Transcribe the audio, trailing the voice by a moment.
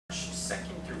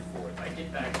second through fourth. I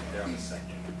get back there on the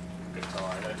second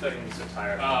guitar. I feel like I'm so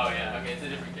tired. Oh yeah, okay, it's a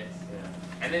different case.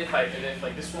 Yeah. And then if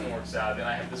like this one works out, then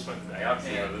I have this one. I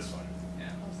obviously go to this one.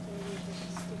 Yeah.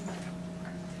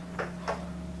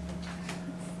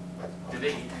 Did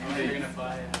they? You're gonna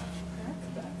fly.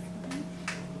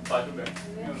 Fly to back.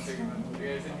 You guys send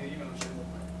me the email.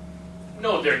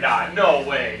 No, they're not. No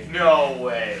way. No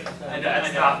way.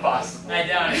 That's not possible. I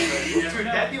doubt it. Dude,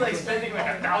 that'd be like spending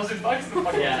like $1,000 in the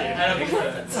fucking game. Yeah, I don't think so. I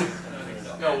don't think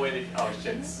so. No way. Oh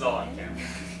shit, this is all on camera.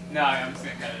 No, I'm just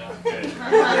gonna cut it off. Good.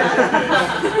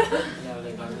 No,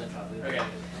 they're going to probably. Okay.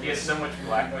 You get so much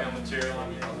blackmail material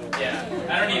on you. Yeah,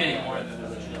 I don't need any more than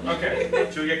this. Okay.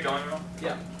 Should we get going now?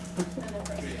 Yeah.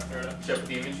 Should I put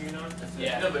the imaging on?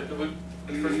 Yeah. No, but the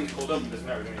first one's pulled up. It doesn't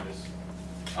matter. We're doing this.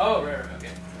 Oh, right,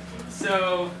 okay.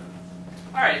 So,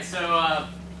 alright, so,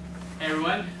 hey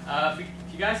everyone, if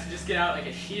you guys could just get out like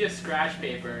a sheet of scratch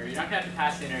paper, you're not going to have to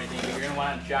pass it in or anything, but you're going to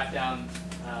want to jot down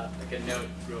like a note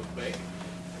real quick.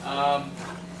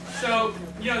 So,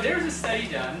 you know, there was a study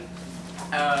done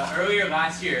earlier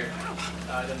last year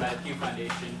done by the Pew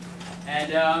Foundation,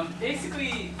 and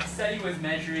basically the study was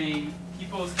measuring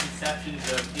people's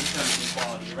conceptions of income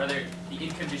inequality, or rather the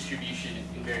income distribution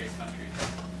in various countries.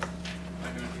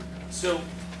 So,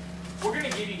 we're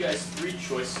going to give you guys 3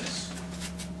 choices,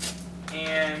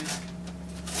 and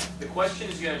the question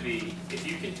is going to be, if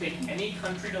you can pick any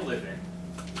country to live in,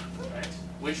 right,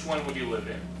 which one would you live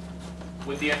in?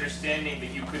 With the understanding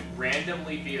that you could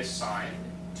randomly be assigned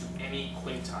to any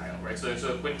quintile, right? So a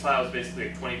quintile is basically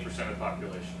like 20% of the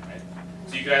population, right?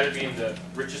 So you could either be in the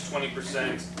richest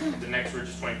 20%, the next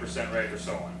richest 20%, right, or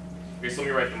so on. Okay, so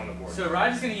let me write them on the board. So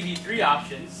Raj is going to give you 3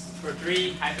 options for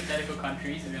 3 hypothetical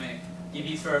countries. He's going to give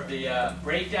you sort of the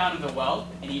breakdown of the wealth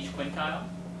in each quintile,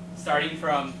 starting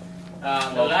from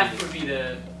the left would be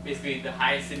basically the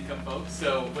highest income folks.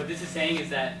 So what this is saying is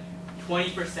that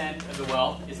 20% of the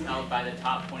wealth is held by the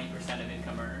top 20% of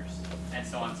income earners, and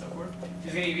so on and so forth.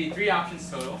 He's going to give you 3 options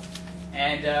total,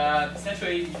 and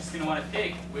essentially you're just going to want to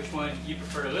pick which one you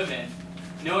prefer to live in,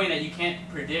 knowing that you can't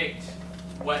predict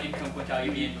what income quintile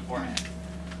you'll be in beforehand,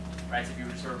 right? So if you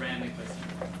were sort of randomly placed.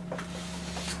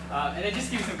 And then just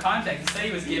to give you some context, the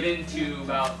study was given to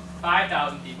about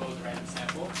 5,000 people as a random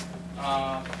sample,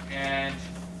 and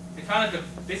they found that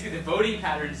basically the voting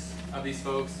patterns of these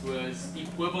folks was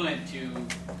equivalent to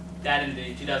that in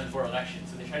the 2004 election,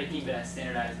 so they tried to keep it as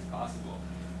standardized as possible.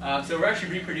 So we're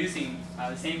actually reproducing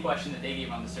the same question that they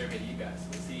gave on the survey to you guys.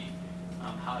 We'll see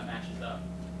how it matches up.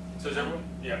 So is everyone?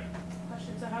 Yeah.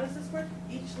 Question. So how does this work?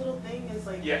 Each little thing is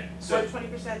like So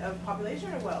 20% of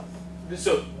population or wealth?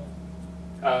 So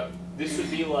this would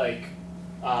be like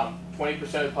 20%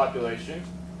 of the population,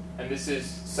 and this is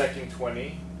second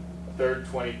 20, third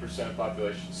 20% of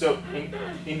population. So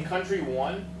in country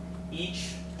 1,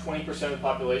 each 20% of the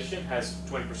population has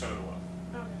 20% of the wealth.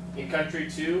 Okay. In country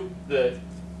 2, the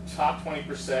top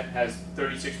 20% has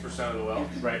 36% of the wealth,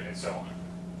 right, and so on.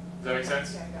 Does that make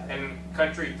sense? Yeah, I got it. And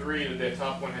country 3, the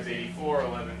top one has 84,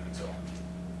 11, and so on.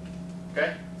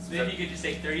 Okay? So maybe you could just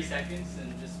take 30 seconds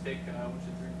and just pick which of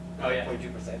 3. Oh yeah.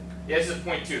 0.2%. Yeah, this is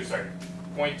 0.2, sorry.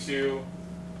 0.2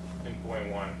 and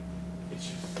 0.1. It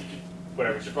should,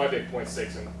 whatever, it should probably be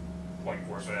 0.6 and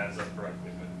 0.4, so it adds up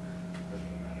correctly, but it doesn't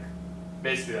really matter.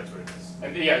 Basically, that's what it is.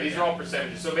 And yeah, these are all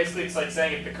percentages. So basically, it's like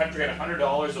saying if the country had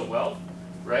 $100 of wealth,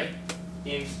 right?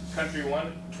 In country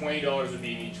 1, $20 would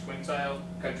be in each quintile.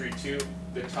 Country 2,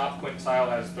 the top quintile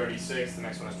has 36, the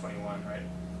next one has 21, right?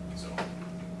 So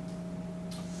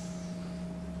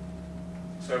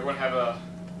everyone have a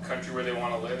country where they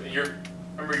want to live.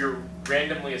 Remember, you're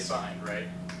randomly assigned, right?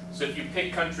 So if you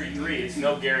pick country 3, it's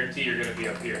no guarantee you're going to be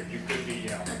up here. You could be,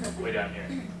 way down here.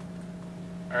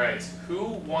 All right, who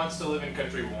wants to live in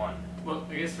country 1? Well,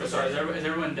 I guess sorry. is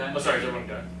everyone done? Oh, sorry, is everyone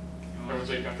done? Everyone's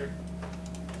in country?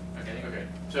 Okay. Okay.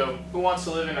 So who wants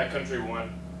to live in that country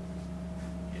 1?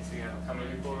 Yes, we have How many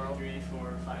people are all? 3,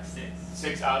 4, 5, 6.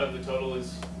 6 out of the total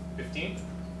is 15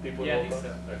 people. Yeah, I think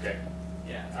so. Okay.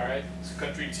 Yeah. All right. So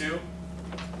country 2.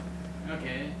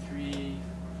 Okay, 3,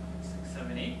 6,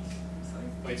 7, 8.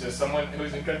 Wait, so someone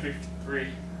who's in country 3.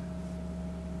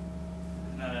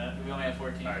 No, we only have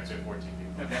 14. All right, so 14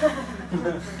 people.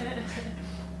 Okay.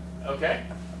 Okay.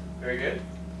 Very good.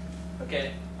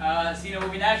 Okay. So what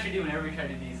we naturally do whenever we try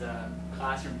to do these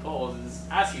classroom polls is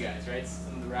ask you guys, right?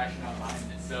 Some of the rationale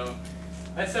behind it. So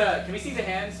let's. Can we see the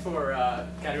hands for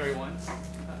category 1?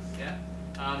 Yeah.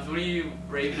 So what are you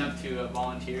brave enough to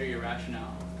volunteer your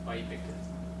rationale why you picked it?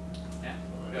 Yeah.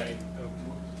 Go ahead.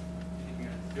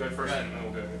 Go ahead first, and then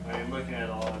we'll go. I mean, looking at it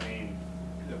all, I mean,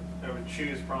 I would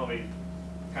choose probably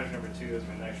country number 2 is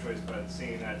my next choice, but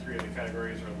seeing that 3 of the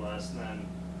categories are less than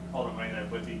all the money that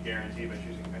would be guaranteed by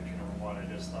choosing country number 1, I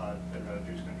just thought I'd rather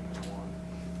choose country number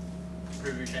 1.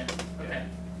 Prove your chance. Okay.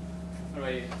 What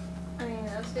about you? I mean,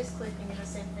 I was basically thinking the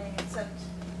same thing, except,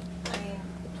 I mean,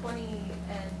 20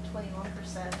 and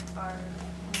 21% are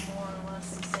more or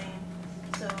less the same.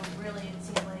 So really, it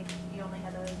seemed like you only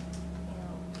had a,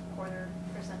 quarter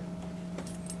percent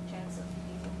chance of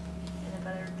being in a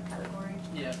better category.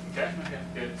 Yeah. Okay. Okay.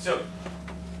 Good. So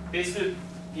basically,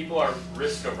 people are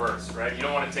risk averse, right? You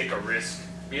don't want to take a risk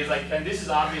because, like, and this is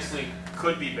obviously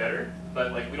could be better,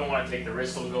 but like we don't want to take the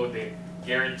risk. So we'll go with the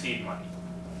guaranteed money.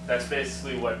 That's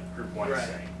basically what Group 1 is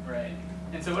saying. Right.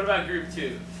 And so what about Group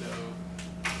 2? So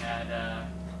and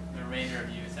the remainder of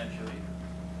you essentially.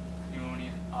 You want to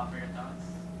offer your thoughts?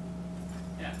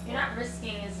 Yeah. You're not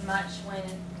risking as much when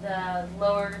the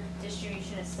lower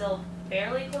distribution is still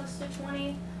fairly close to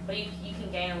 20, but you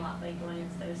can gain a lot by going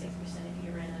into 36% if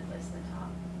you're in a place in the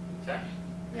top. Okay.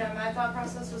 Yeah, my thought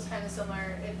process was kind of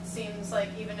similar. It seems like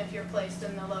even if you're placed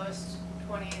in the lowest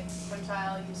 20th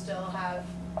quintile, you still have,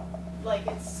 like,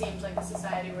 it seems like a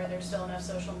society where there's still enough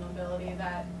social mobility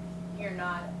that you're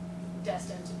not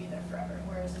destined to be there forever.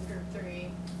 Whereas in Group 3,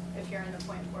 if you're in the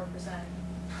 0.4%,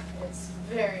 it's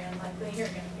very unlikely you're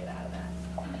going to get out of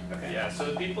that. Okay. Yeah. So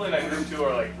the people in that Group 2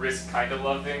 are like risk kind of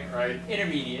loving, right?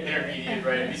 Intermediate. Intermediate,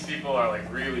 right? And these people are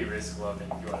like really risk loving.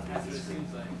 If you want to That's do what it this group.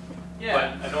 seems like.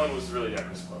 Yeah. But no one was really that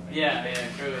risk loving. Yeah,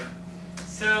 truly.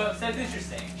 So that's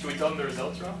interesting. Should we tell them the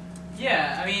results, Rob?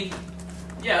 Yeah, I mean,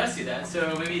 yeah, let's do that.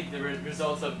 So maybe the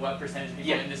results of what percentage of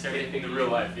people in the survey in the real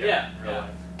life, Yeah. Real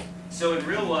life. So in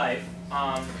real life,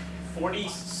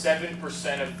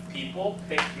 47% of people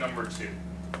picked number 2.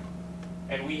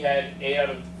 And we had 8 out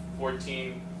of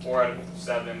 14, 4 out of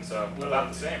 7, so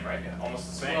about the same, right? Yeah. Almost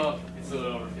the same. Well, it's a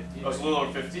little over 50. Oh, it's a little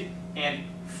over 50. And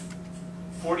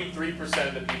 43%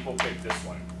 of the people picked this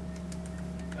one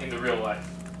in the real life.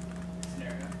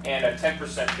 Scenario. And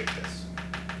 10% picked this.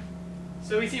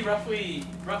 So we see roughly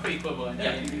equivalent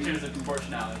in terms of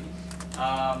proportionality.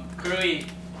 Clearly,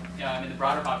 in the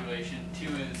broader population, 2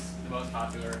 is the most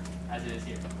popular, as it is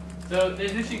here. So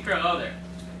there's an interesting parallel there.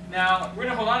 Now, we're going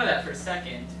to hold on to that for a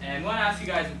second, and I want to ask you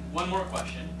guys one more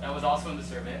question that was also in the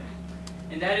survey.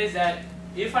 And that is that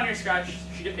if on your scratch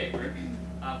sheet of paper,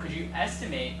 could you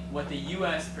estimate what the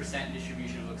US percent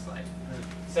distribution looks like?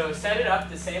 So set it up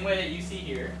the same way that you see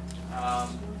here,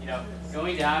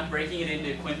 going down, breaking it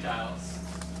into quintiles,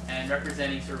 and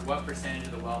representing sort of what percentage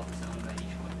of the wealth is owned by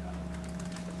each quintile.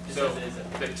 Just So as it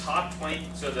is. the top 20,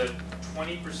 so the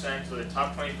 20%, so the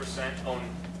top 20% own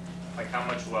like how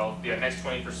much wealth, the next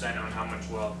 20% own how much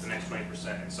wealth, the next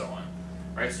 20%, and so on.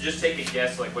 Right, so just take a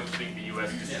guess like what you think the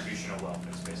US distribution of wealth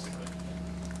is basically.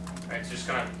 Right, so just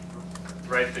kind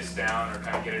of write this down or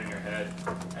kind of get it in your head,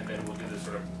 and then we'll do this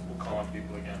sort of, we'll call on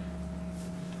people again.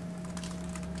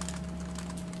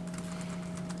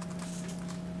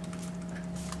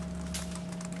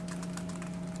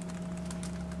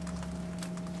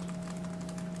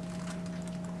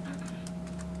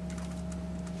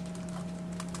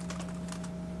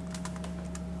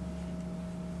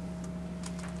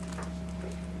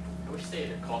 I wish they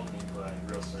had called me for a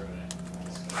real survey.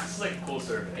 This is like a cool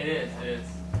survey. It is.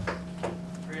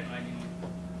 Very enlightening.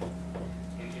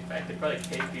 In fact, they probably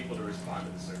pay people to respond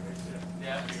to the survey too.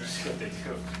 Yeah, That's you're just right. what they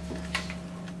do.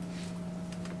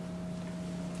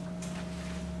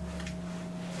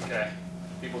 Okay,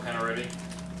 people kind of ready?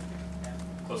 Yeah.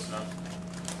 Close enough.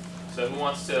 So who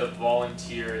wants to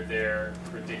volunteer their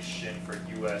prediction for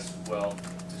U.S. wealth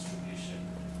distribution?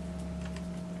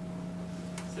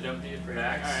 So don't be afraid.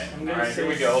 Max? All right. I'm All gonna right, say here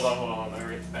we go. it's- Hold on. Let me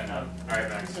read the pen out. All right,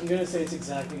 Max. I'm gonna say it's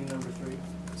exactly number 3.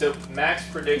 So Max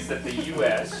predicts that the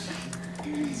U.S.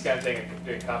 he's kind of taking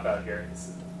a cop out here.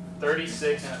 It's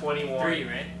 36, 21. 3,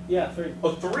 right? Yeah, 3.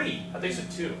 Oh, 3. I think you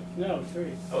said 2. No,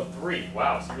 3. Oh, 3.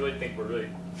 Wow. So you really think we're really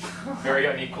very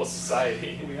unequal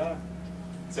society? We are.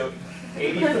 So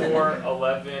 84,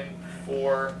 11,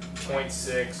 4,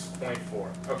 0.6, 0.4.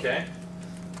 Okay.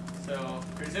 So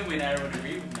presumably not everyone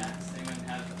agreed with Max. Anyone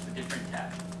have a different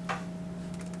tack?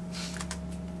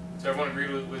 So everyone agreed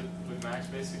with Max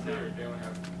basically, or do anyone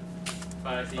have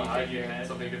But I see you shake your head.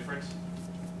 something different?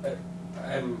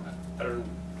 I don't.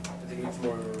 I think it's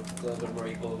more a little bit more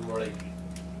equal, more like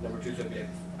number 2. So it'd be like,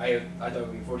 I thought it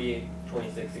would be 48,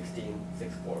 26, 16,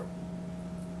 6, 4.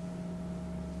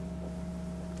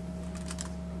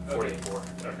 44. Okay.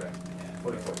 Yeah.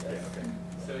 44. Yeah. Yes. Okay.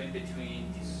 So in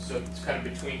between. So it's kind of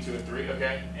between 2 and 3.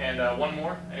 Okay. And one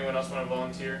more. Anyone else want to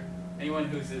volunteer? Anyone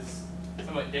who's is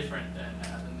somewhat different than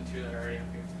the 2 that are already up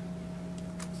here.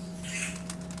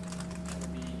 That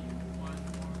would be 1 more.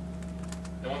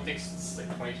 No one thinks it's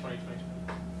like 20, 20, 20,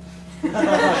 20.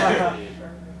 48.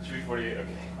 Should be 48. Okay.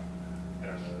 I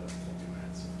don't know. I can't do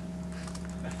maths.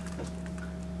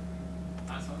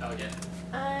 Last one? Oh, yeah.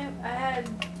 I had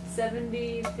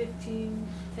 70, 15,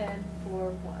 10, 4,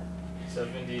 1.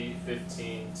 70,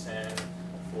 15, 10,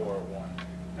 4,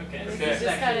 1. Okay. This Okay. is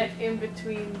just kind Actually of in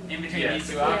between. in between Yeah, these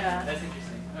two yeah. options. That's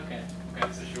interesting. Okay. Okay.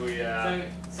 So should we?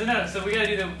 So we gotta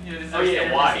do the this is Oh, our yeah,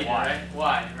 standard why, procedure, why? right?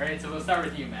 Why, right? So we'll start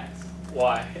with you, Max.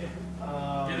 Why?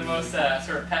 You're the most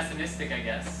sort of pessimistic, I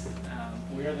guess.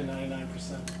 We are the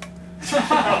 99%.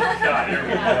 Oh God, here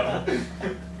we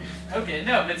go. Okay,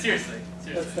 no, but seriously.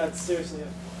 That's seriously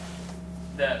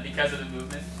it. Because of the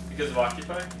movement. Because of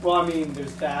Occupy? Well, I mean,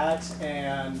 there's that,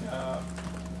 and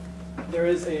there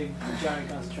is a giant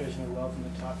concentration of wealth in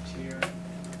the top tier,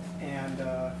 and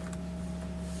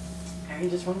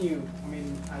just when you,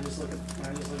 I just look at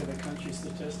the country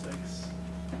statistics.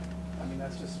 I mean,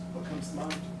 that's just what comes to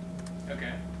mind.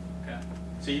 Okay. Okay.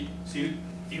 So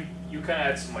you kind of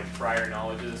had some like prior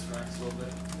knowledge of this, Max, a little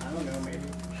bit. I don't know, maybe.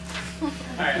 All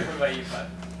right. What about you, Bud?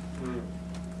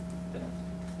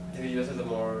 I think the US is a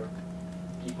more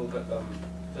equal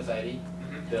society.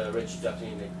 The rich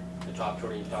definitely, like the top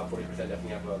 40% definitely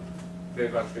have a very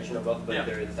concentration of wealth, but Yeah.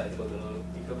 there is a sizable middle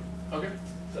income. Okay.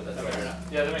 So that's That why makes we're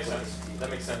sense. Yeah, that makes sense. That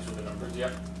makes sense with the numbers.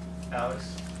 Yep.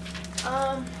 Alex.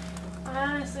 I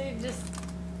honestly just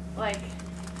like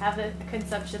have a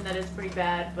conception that it's pretty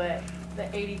bad, but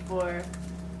the 84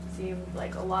 seemed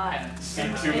like a lot.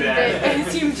 Seemed too And bad.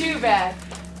 It seemed too bad.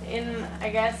 And I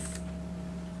guess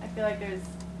I feel like there's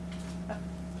a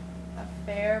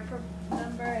fair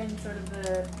number in sort of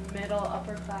the middle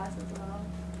upper class as well.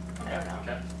 I don't know.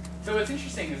 Okay. So what's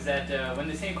interesting is that when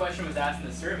the same question was asked in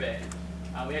the survey,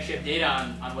 we actually have data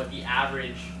on what the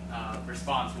average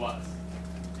response was.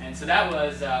 And so that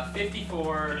was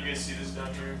 54, Can you guys see this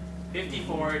down here?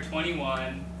 54,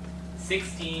 21,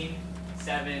 16,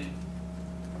 7,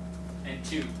 and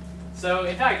 2. So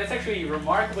in fact, that's actually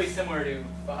remarkably similar to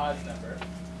Fahad's number.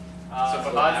 So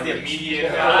Fahad's the average.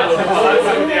 median.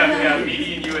 Fahad's Yeah,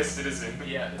 median U.S. citizen.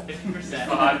 Yeah, the 50%.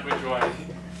 Fahad, which one?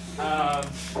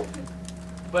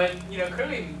 But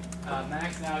clearly,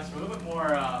 Max now is a little bit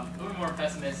more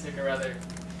pessimistic, or rather,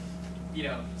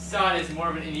 saw it as more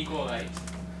of an unequal light.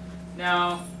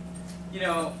 Now,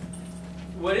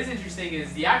 what is interesting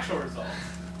is the actual result.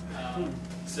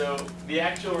 So the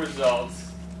actual result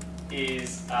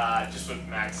is just what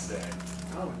Max said.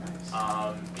 Oh, nice.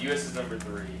 The U.S. is number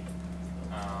 3.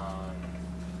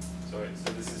 So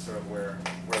this is sort of where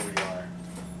we are,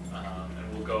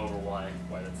 and we'll go over why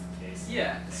that's the case.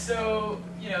 Yeah. So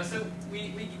so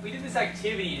we did this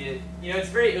activity. It's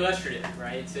very illustrative,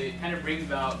 right? So it kind of brings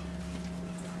about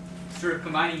sort of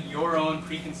combining your own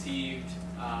preconceived,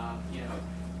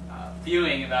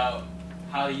 feeling about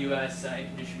how the U.S.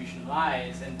 income distribution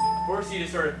lies, and force you to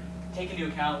sort of take into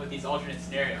account with these alternate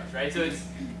scenarios, right? So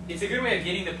it's a good way of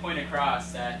getting the point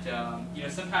across that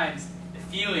sometimes the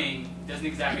feeling doesn't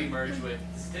exactly merge with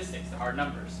the statistics, the hard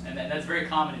numbers, and that's very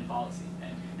common in policy.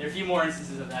 And there are a few more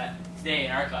instances of that today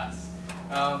in our class.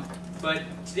 But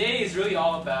today is really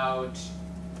all about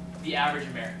the average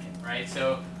American, right?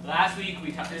 So last week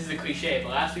this is a cliche,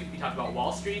 but last week we talked about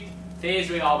Wall Street. Today is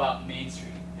really all about Main Street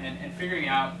and figuring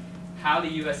out how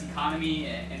the U.S. economy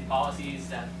and policies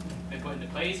that have been put into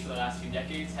place for the last few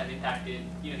decades have impacted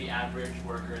the average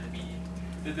worker, the median,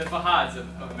 the Fahads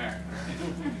of America.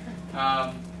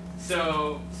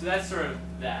 So that's sort of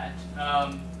that.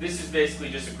 This is basically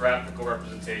just a graphical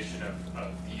representation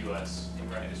of the U.S.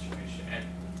 income distribution, and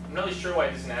I'm not really sure why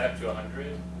it doesn't add up to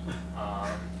 100.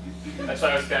 That's why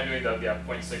I was kind of doing the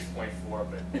 0.6, 0.4,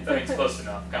 but it's close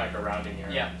enough, kind of like a rounding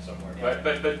error somewhere. Yeah.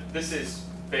 But this is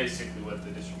basically what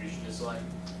the distribution is like.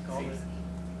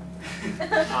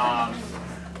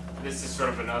 This is sort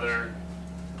of another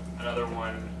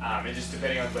one, and just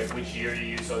depending on like which year you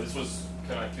use. So this was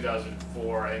kind of like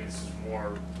 2004. I think this is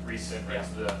more recent, right? Yeah.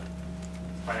 So the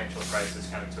financial crisis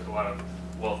kind of took a lot of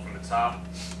wealth from the top,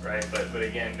 right? But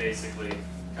again, basically,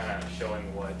 kind of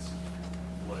showing what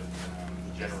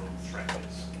the general trend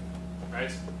is,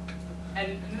 right?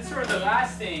 And this is sort of the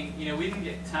last thing, we didn't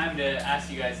get time to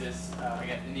ask you guys this,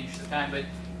 again, in the interest of time, but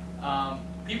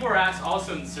people were asked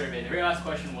also in the survey, the very last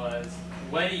question was,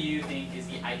 what do you think is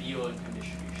the ideal income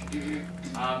distribution?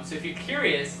 So if you're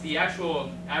curious, the actual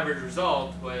average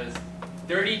result was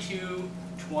 32,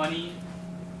 20,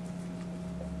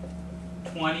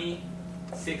 20,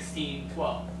 16,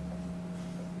 12.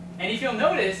 And if you'll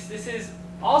notice, this is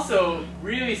also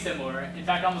really similar, in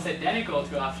fact almost identical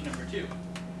to option number 2.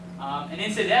 And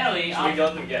incidentally, So we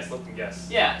let them guess.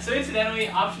 yeah, so incidentally,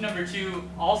 option number 2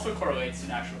 also correlates to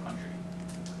an actual country.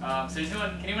 So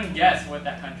can anyone guess what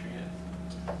that country is?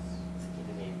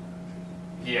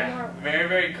 Yeah. Very,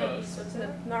 very close. So it's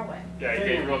Norway. Yeah, you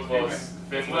get real close.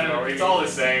 Finland, One of- Norway, it's all the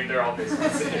same. They're all basically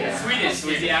the same. Yeah, Swedish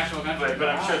is the actual country. But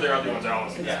I'm sure their other ones are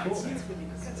almost Yeah. the same.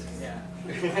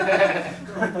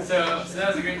 Yeah. So that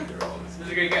was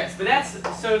a great guess.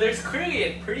 But so there's clearly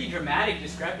a pretty dramatic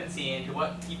discrepancy into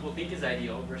what people think is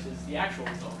ideal versus the actual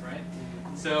result, right?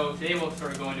 So today we'll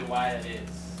sort of go into why that is.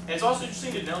 And it's also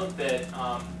interesting to note that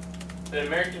that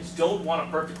Americans don't want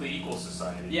a perfectly equal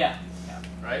society. Yeah.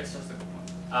 Right? That's just a good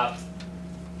point.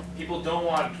 People don't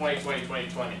want 2020,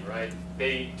 2020, right?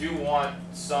 They do want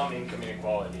some income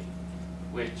inequality,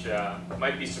 which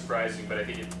might be surprising, but I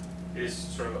think it is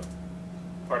sort of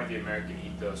a part of the American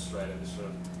ethos, right? And just sort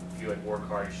of, if you like work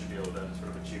hard, you should be able to sort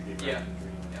of achieve the American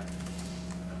dream.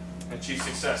 And achieve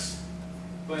success.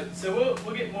 But so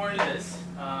we'll get more into this.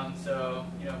 So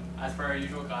as per our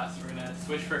usual class, we're gonna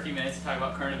switch for a few minutes to talk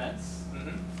about current events.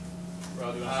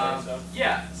 Rob, you want to start stuff?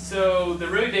 Yeah. So the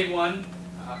really big one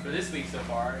for this week so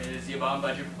far is the Obama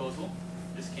budget proposal.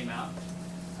 Just came out.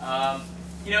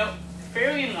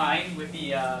 Fairly in line with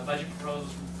the budget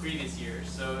proposals from previous years.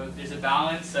 So there's a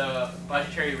balance of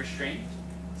budgetary restraint,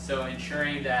 so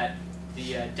ensuring that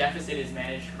the deficit is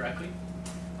managed correctly.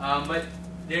 But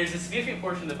there's a significant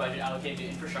portion of the budget allocated to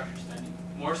infrastructure spending,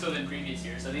 more so than previous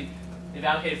years. I think they've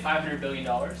allocated $500 billion.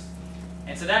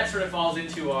 And so that sort of falls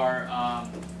into our,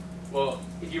 well,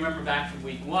 if you remember back from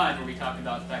week one, where we talked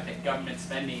about the fact that government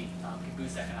spending can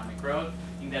boost economic growth,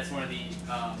 I think that's one of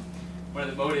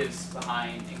the motives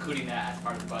behind including that as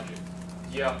part of the budget.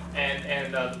 Yeah,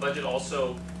 and the budget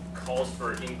also calls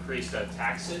for increased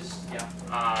taxes.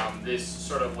 Yeah. This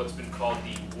sort of what's been called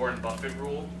the Warren Buffett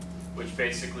rule, which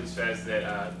basically says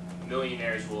that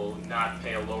millionaires will not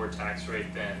pay a lower tax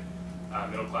rate than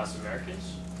middle-class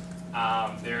Americans.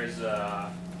 There's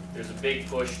a big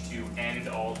push to end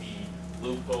all the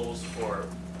loopholes for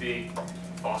big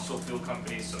fossil fuel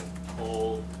companies, so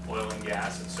coal, oil and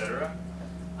gas, etc.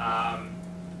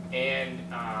 And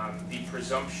the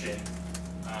presumption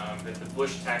that the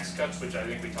Bush tax cuts, which I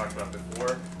think we talked about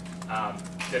before,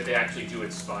 that they actually do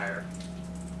expire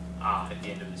at the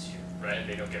end of this year, right? And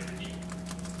they don't get redeemed.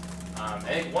 I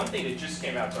think one thing that just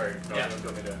came out, sorry, no, I don't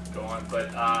want me to go on,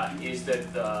 but is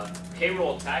that the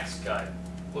payroll tax cut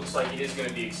looks like it is going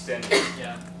to be extended.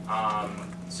 Yeah.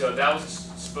 So that was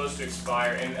supposed to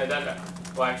expire, and then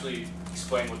we'll actually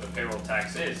explain what the payroll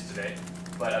tax is today.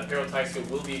 But a payroll tax cut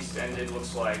will be extended.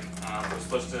 Looks like it was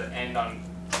supposed to end on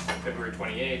February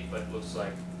 28th, but it looks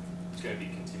like it's going to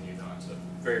be continued on. So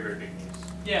very, very big news.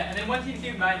 Yeah, and then one thing to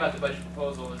keep in mind about the budget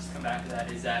proposal, let's come back to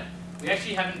that, is that we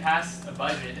actually haven't passed a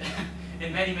budget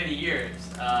in many, many years,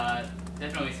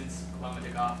 definitely since Obama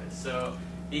took office. So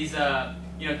these,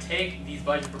 take these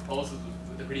budget proposals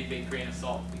with a pretty big grain of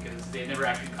salt, because they've never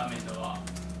actually come into law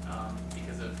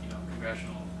because of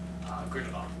congressional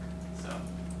gridlock. So.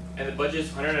 And the budget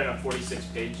is 146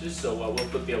 pages, so we'll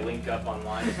put the link up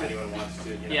online if anyone wants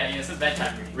to. Some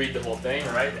bedtime reading. Read the whole thing,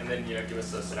 right? And then give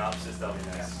us a synopsis. That'll be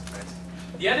nice.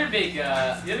 Yeah. The other big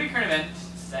current event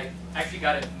that actually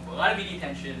got a lot of media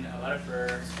attention, a lot of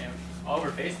fur, all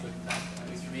over Facebook, in fact, at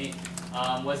least for me,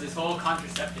 was this whole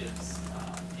contraceptives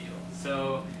deal.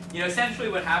 So, essentially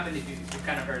what happened, if you've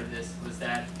kind of heard of this, was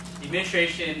that the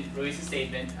administration released a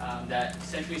statement that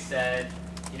essentially said,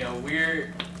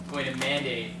 we're going to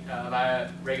mandate via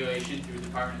regulation through the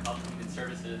Department of Health and Human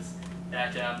Services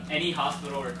that any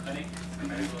hospital or clinic or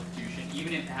medical institution,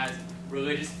 even if it has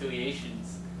religious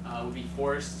affiliations, would be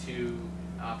forced to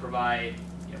provide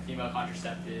female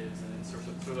contraceptives and then sort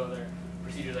of other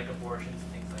procedures like abortions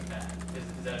and things like that.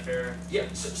 Is that fair? Yeah.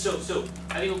 So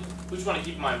I think we just want to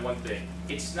keep in mind one thing.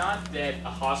 It's not that a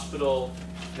hospital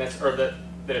that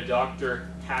a doctor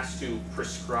has to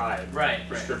prescribe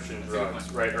prescription drugs,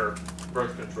 right, or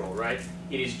birth control, right?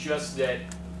 It is just that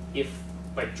if,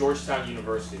 like Georgetown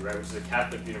University, right, which is a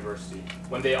Catholic university,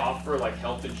 when they offer like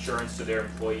health insurance to their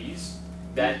employees,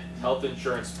 that health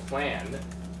insurance plan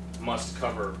must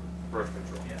cover birth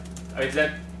control. Yeah. I mean, does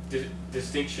that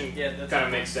distinction kind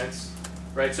of makes sense,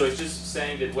 right? So it's just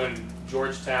saying that when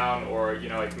Georgetown or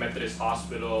like Methodist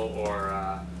Hospital or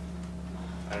I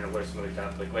don't know where's some other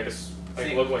Catholic, like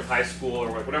a local high school or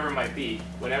whatever it might be,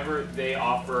 whenever they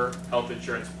offer health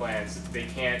insurance plans, they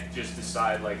can't just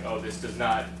decide like, oh, this does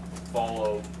not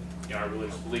follow our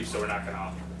religious beliefs, so we're not going to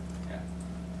offer it.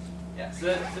 Yeah. So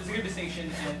that's a good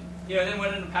distinction. And then what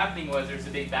ended up happening was there's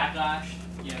a big backlash.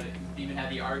 They even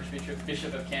had the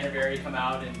Archbishop of Canterbury come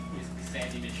out and stand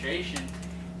the administration,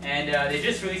 and they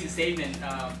just released a statement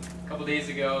a couple days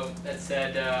ago that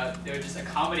said they would just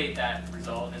accommodate that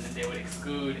result, and then they would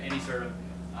exclude any sort of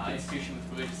institution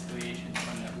with religious affiliations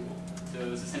from that rule. So it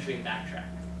was essentially a backtrack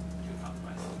to a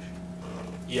compromise solution.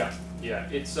 Yeah.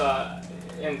 It's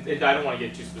and I don't want to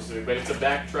get too specific, but it's a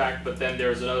backtrack. But then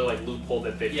there's another like loophole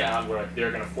that they found where like,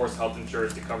 they're going to force health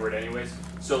insurers to cover it anyways.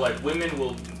 So like women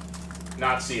will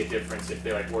not see a difference if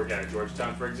they like work out of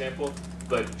Georgetown, for example.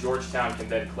 But Georgetown can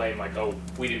then claim like, oh,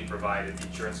 we didn't provide it. The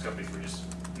insurance companies were just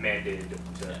mandated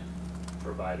to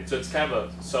provide it. So it's kind of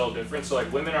a subtle difference. So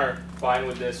like women are fine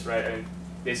with this, right? And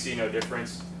they see no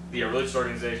difference. The religious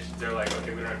organizations, they're like,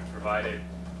 okay, we don't have to provide it.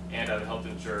 And the health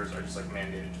insurers are just like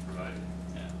mandated to provide it.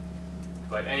 Yeah.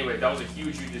 But anyway, that was a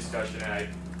huge discussion, and I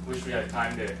wish we had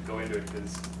time to go into it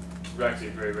because it was actually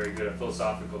a very, very good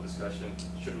philosophical discussion.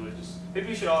 Maybe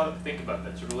we should all think about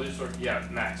that. Should religious Are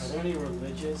Max. there any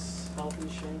religious health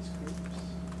insurance groups?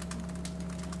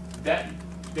 That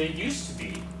they used to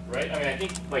be, right? I mean, I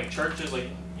think like churches like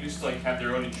used to like have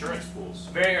their own insurance pools.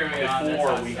 Very early on, that's how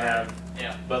Before it we started. have,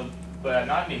 Yeah. but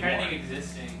not anymore. Anything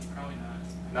existing, probably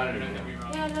not. Not I don't anymore. think we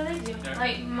wrong. Yeah, no, they do. Yeah.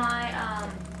 Like my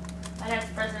dad's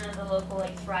president of the local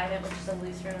like Thrive It, which is a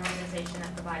Lutheran organization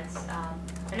that provides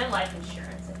I know life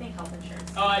insurance. I think health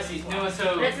insurance. Oh, I see. as well. No,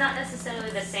 so But it's not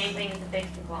necessarily the same thing as the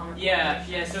big conglomerate. yeah.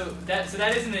 So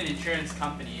that isn't an insurance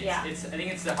company. Yeah. It's I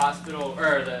think it's the hospital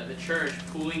or the church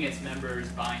pooling its members'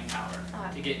 buying power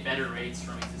Okay. to get better rates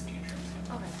from existing insurance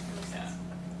companies. Okay, that makes Yeah. sense.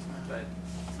 But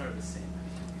it's sort of the same.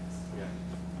 Yeah.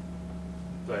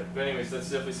 But anyways, that's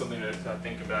definitely something to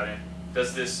think about. And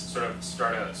does this sort of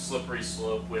start a slippery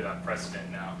slope with a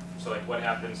precedent now? So like what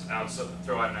happens, I'll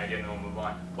throw out an idea and then we'll move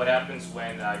on. What happens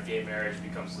when gay marriage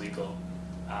becomes legal?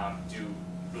 Do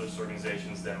religious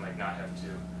organizations then like not have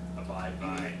to abide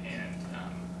by and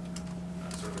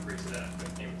sort of agree to that?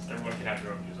 But anyways, everyone can have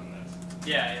their own views on that.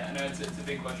 Yeah. No, it's a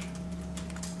big question.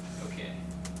 Okay.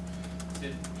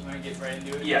 Did you want to get right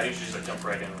into it? Yeah, you should just like jump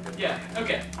right in with it. Yeah,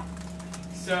 okay.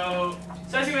 So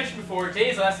as we mentioned before,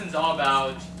 today's lesson is all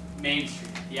about Main Street,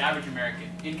 the average American,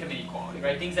 income inequality,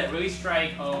 right? Things that really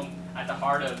strike home at the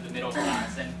heart of the middle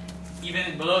class and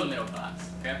even below the middle class,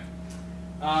 okay?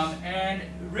 And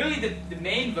really the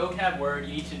main vocab word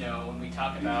you need to know when we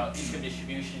talk about income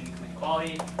distribution, income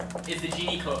inequality, is the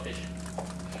Gini coefficient.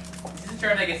 This is a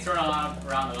term that gets thrown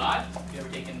around a lot if you've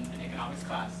ever taken an economics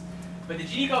class. But the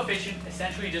Gini coefficient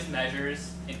essentially just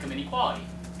measures income inequality,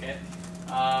 okay?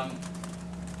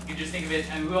 You can just think of it,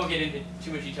 and we won't get into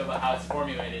too much detail about how it's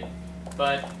formulated,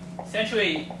 but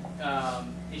essentially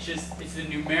it's a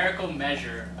numerical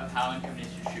measure of how income is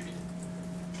distributed.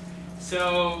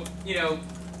 So,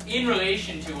 in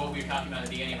relation to what we were talking about at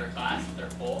the beginning of our class with our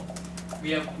poll, we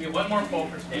have one more poll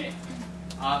for today,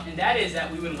 and that is that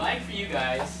we would like for you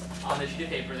guys on the sheet of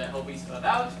paper that Hobie's filled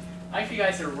out, I'd like for you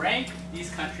guys to rank these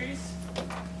countries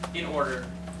in order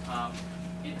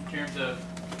in terms of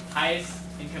highest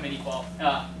income inequality,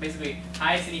 basically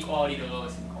highest inequality to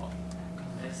lowest inequality.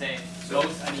 Let's say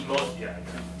most unequal to most equal.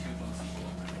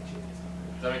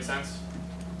 Does that make sense?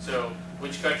 So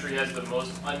which country has the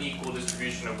most unequal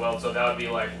distribution of wealth? So that would be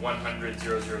like 100,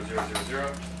 0, 0, 0, 0,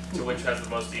 0, to which has the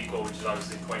most equal, which is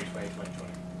obviously 20, 20, 20,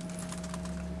 20.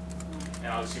 And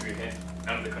I'll just give you a hint.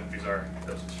 None of the countries are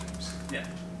those extremes. Yeah.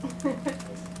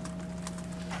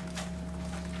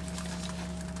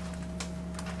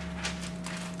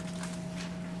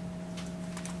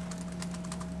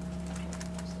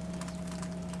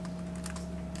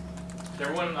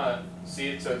 Everyone see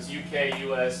it? So it's UK,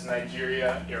 US,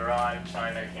 Nigeria, Iran,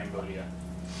 China, Cambodia.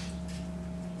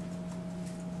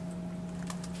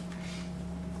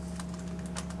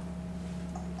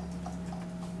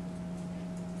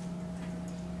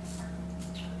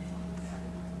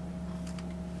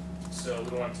 So we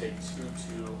don't want to take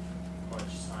too much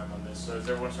time on this. So does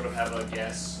everyone sort of have a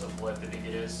guess of what they think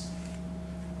it is?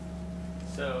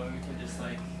 So we can just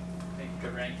like make a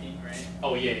ranking, right?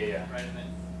 Oh yeah. Right, and then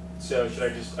So should I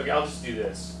just, okay, I'll just do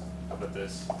this. How about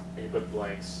this? I can put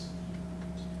blanks.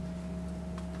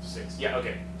 6. Yeah,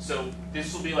 okay. So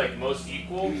this will be like most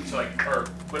equal to like, or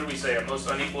what did we say? Most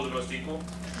unequal to most equal?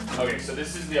 Okay, so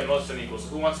this is the most unequal. So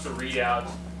who wants to read out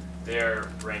their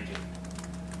ranking?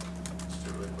 Let's do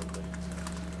it really quickly.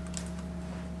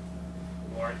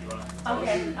 Lauren, do you want to?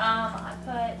 Okay, I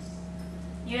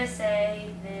put USA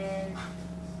then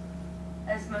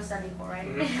as most unequal, right?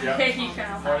 Mhm, yeah. You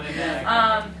can more than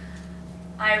that.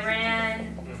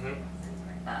 Iran, Mm-hmm.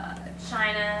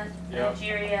 China, Yep.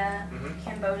 Nigeria, Mhm.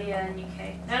 Cambodia, and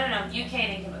UK. No, UK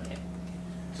and Cambodia.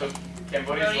 So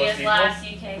Cambodia's most Cambodia's equal? last,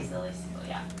 UK is the least equal,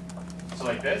 yeah. So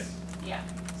like this? Yeah.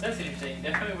 So that's interesting.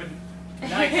 Definitely wouldn't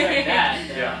not expect that.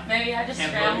 Yeah. Maybe I just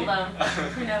Cambodia. scrambled them.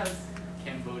 Who knows?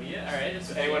 Cambodia. All right.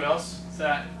 So anyone else? So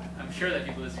I'm sure that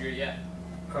people disagree. Yeah.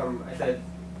 I said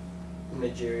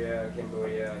Nigeria,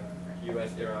 Cambodia,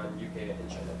 US, Iran, UK, and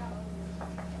China.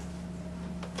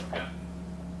 Okay.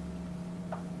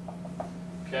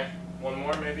 Okay. One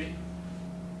more maybe.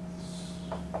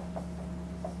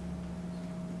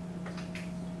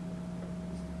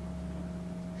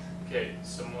 Okay.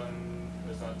 Someone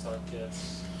has not talked yet.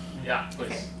 Yeah,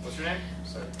 please. Okay. What's your name?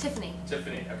 Sorry. Tiffany.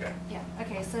 Tiffany. Okay. Yeah.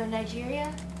 Okay. So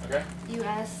Nigeria, Okay.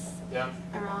 U.S., Yeah.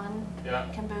 Iran, Yeah.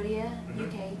 Cambodia, Mhm.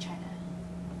 UK, China.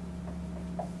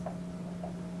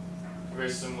 Very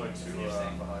similar to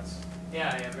Interesting. Fahad's.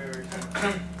 Yeah, very, very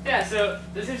true. Yeah, so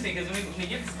this is interesting because when we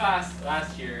gave this class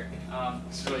last year,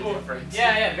 It's really people- different.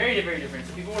 Yeah, very different.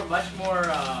 So people were much more,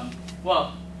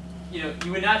 well, you know,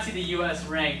 you would not see the U.S.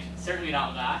 ranked, certainly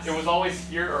not last. It was always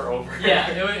here or over. Yeah,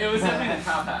 it was definitely the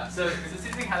top half. So it's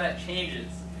interesting how that changes.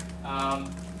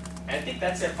 I think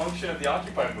that's a function of the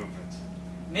Occupy movement.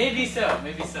 Maybe so.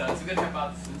 It's a good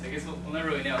hypothesis. I guess we'll never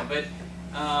really know. But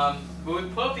we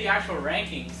pull up the actual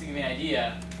rankings to give you an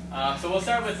idea. So we'll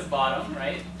start with the bottom,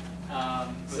 right?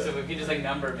 So we could just like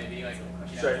number maybe like.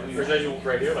 You know, Sorry, what we for want. example,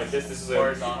 right here, like this is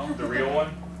Horizontal. the real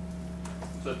one.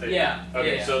 So they, Yeah,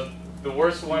 Okay, yeah. so the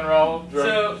worst one, Raul.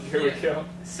 So, here we yeah. go.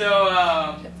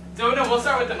 So no, we'll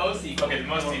start with the most equal. Okay, the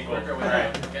most We'll equal. work our way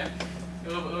Alright. down, okay. A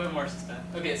little bit more suspense.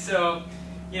 Okay, so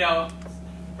you know,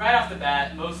 right off the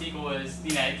bat, most equal is the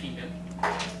United Kingdom,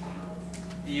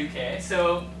 the UK.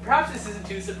 So perhaps this isn't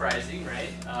too surprising,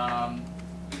 right?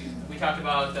 We talked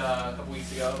about a couple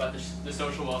weeks ago about the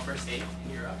social welfare state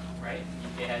in Europe, right?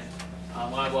 The UK has a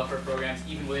lot of welfare programs,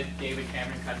 even with David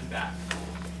Cameron cutting back.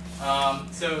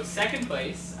 So second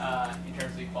place in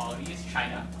terms of equality is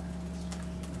China.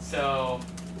 So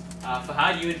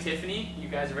Fahad, you and Tiffany, you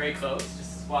guys are very close.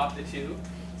 Just swap the two.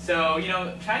 So you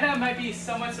know, China might be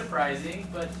somewhat surprising,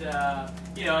 but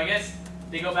you know, I guess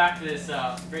they go back to this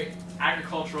very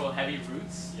agricultural heavy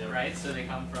roots, Yep. right? So they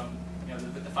come from you know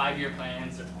the 5-year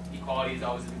plans. Equality is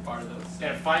always a big part of those.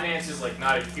 And finance is like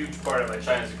not a huge part of like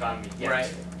China's economy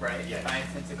yet. Right. Yes.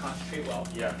 Finance tends to concentrate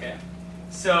wealth. Yeah. Okay.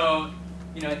 So,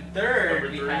 you know, third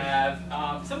Number we 3.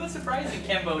 have somewhat surprising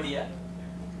Cambodia.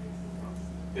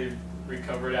 They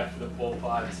recovered after the Pol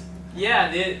Pot.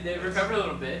 Yeah, they recovered a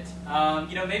little bit.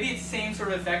 You know, maybe it's the same sort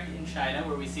of effect in China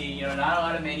where we see you know not a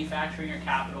lot of manufacturing or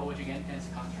capital, which again tends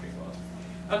to concentrate wealth.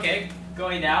 Okay,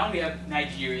 going down we have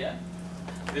Nigeria.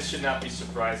 This should not be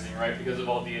surprising, right? Because of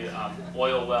all the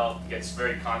oil wealth gets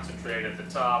very concentrated at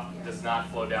the top, does not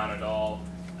flow down at all.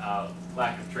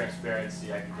 Lack of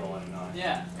transparency, I could go on and on.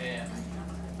 Yeah.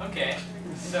 Okay,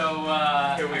 so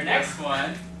Here we our go. next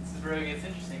one, this is where it gets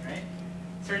interesting, right?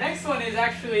 So our next one is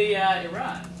actually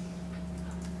Iran.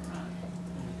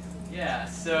 Yeah,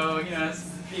 so, you know, as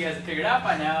you guys have figured out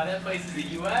by now, that place is the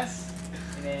U.S.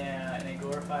 in a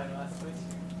glorified last place.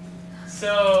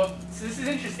 So this is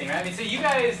interesting, right? I mean, so you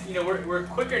guys, you know, we're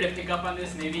quicker to pick up on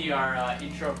this. Maybe our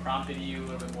intro prompted you a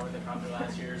little bit more than prompted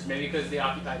last year's, maybe because of the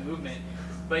Occupy movement.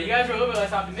 But you guys were a little bit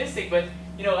less optimistic. But,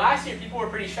 you know, last year people were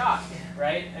pretty shocked,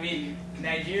 right? I mean,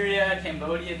 Nigeria,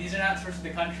 Cambodia, these are not sorts of the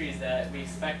countries that we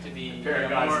expect to be you know,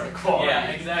 Paragons more. of equality. Yeah,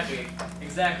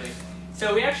 exactly.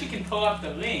 So we actually can pull up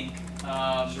the link.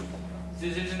 So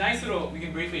there's a nice little, we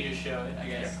can briefly just show it, I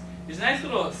guess. Yeah. There's a nice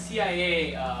little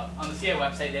CIA, on the CIA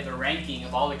website, they have a ranking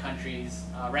of all the countries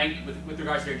ranked with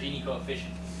regards to their Gini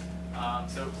coefficient.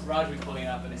 So Raj will be pulling it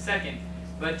up in a second.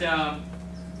 But, you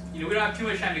know, we don't have too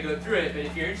much time to go through it, but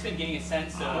if you're interested in getting a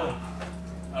sense of...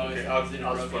 Okay, I'll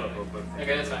just put up real quick.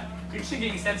 Okay, that's fine. If you're interested in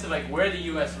getting a sense of like where the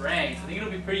U.S. ranks, I think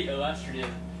it'll be pretty illustrative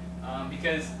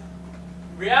because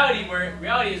reality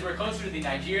is we're closer to the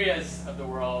Nigerias of the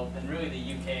world than really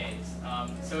the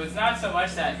UK's. So it's not so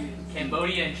much that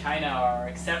Cambodia and China are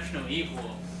exceptionally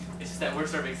equal. It's just that we're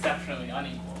sort of exceptionally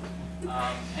unequal.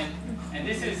 And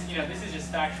this is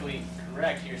just factually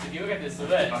correct here. So if you look at this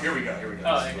list. Oh, here we go.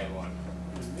 Oh, This is okay. what I want.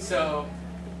 So,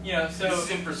 you know, so. This is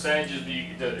in percentages,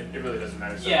 but it really doesn't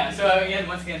matter. Yeah, so again,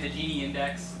 once again, the Gini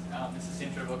index, this is the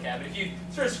same sort of vocab. But if you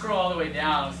sort of scroll all the way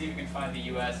down, let's see if we can find the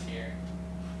U.S. here.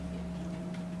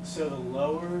 So the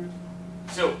lower,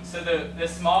 So the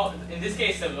small, in this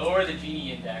case, the lower the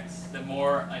Gini index, the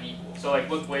more unequal. So like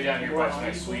look way down here, More by like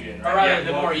unequal? Sweden, Or right? rather,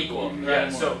 Yeah, the more equal. Yeah,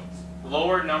 so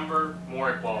lower number,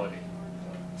 more equality.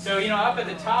 So, you know, up at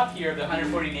the top here of the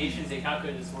 140 nations, they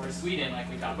calculated this for Sweden, like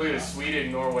we talked Look about. at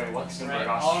Sweden, Norway, Luxembourg, Right,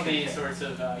 all of Austria. these sorts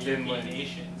of European Finland.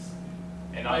 nations.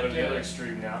 And I'll go to the But, other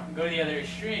extreme now. Go to the other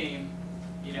extreme,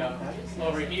 you know,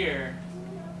 over here,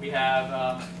 we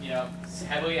have, you know,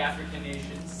 heavily African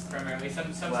nations, primarily,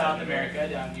 some South America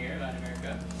down here, Latin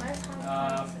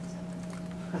America.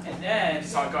 And then,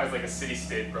 Songkai is like a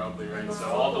city-state probably, right? So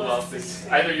all the wealth is,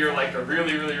 either you're like a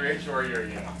really, really rich or you're,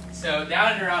 you know. so down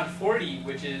at around 40,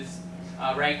 which is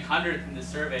ranked 100th in the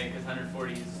survey because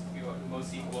 140 is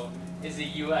most equal, is the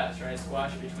U.S., right?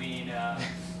 Squash between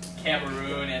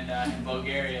Cameroon and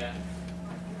Bulgaria.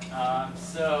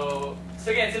 So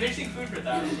again, it's an interesting food for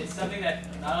thought. It's something that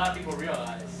not a lot of people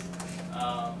realize.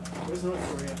 Where's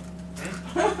North Korea?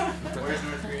 Where's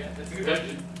North Korea? That's a good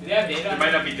question. Do they have data There on might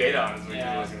it? not be data on it, is what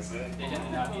Yeah. I was going to say. They tend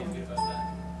to not be as good about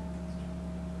that.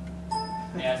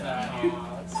 Yeah, it's not around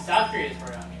here. South Korea is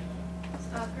around here.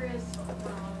 South Korea's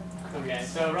Okay,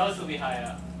 so relatively high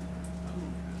up.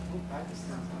 Oh,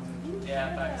 Pakistan's on it.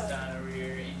 Yeah, Pakistan over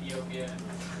here, Ethiopia.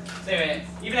 So anyway,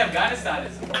 even Afghanistan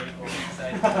is pretty cool.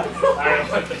 I don't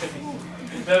know what this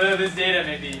is. Though this data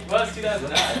may be, well, it's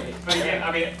 2009. But again,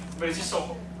 I mean, but it's just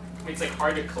so, it's like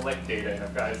hard to collect data in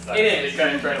Afghanistan. It is. They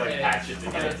kind of try to like It is. patch it to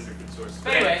get It it is. to good sources.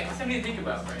 But anyway, it's something to think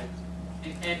about, right?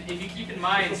 And if you keep in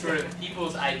mind sort of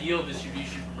people's ideal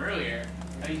distribution from earlier,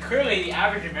 I mean, clearly the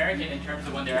average American, in terms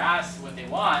of when they're asked what they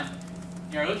want,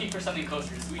 are looking for something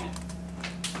closer to Sweden.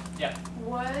 Yeah.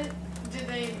 What did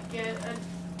they get a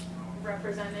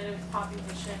representative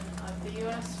population of the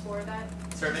U.S. for that?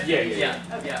 Survey? Yeah.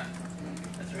 Okay. Yeah.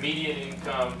 That's right. Median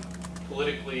income,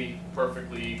 politically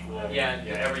perfectly equal. Yeah.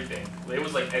 Everything. It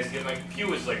was like, as like Pew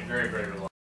was like very, very reliable.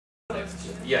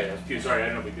 Yeah, it was Pew. Sorry, I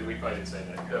don't know. We probably didn't say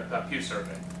that. Pew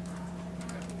survey.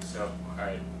 So, all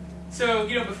right. So,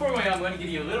 before going on, I'm going to give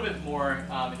you a little bit more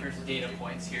in terms of data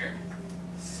points here.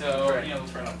 So,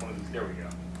 turn off one of these. There we go.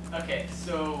 Okay,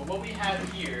 so what we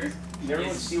have here Can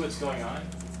everyone is, see what's going on?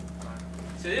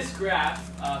 so this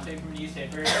graph, taken from a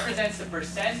newspaper, represents the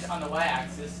percent on the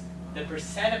y-axis, the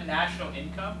percent of national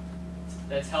income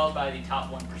that's held by the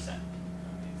top 1%.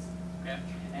 Okay?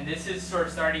 And this is sort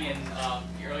of starting in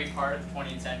the early part of the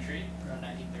 20th century, around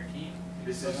 1913,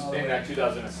 This is in 2007. all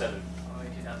the way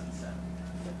to 2007.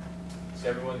 So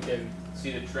everyone can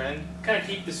see the trend. Kind of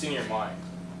keep this in your mind.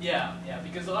 Yeah,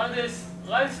 because a lot of this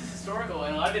is historical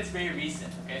and a lot of it's very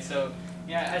recent. Okay, so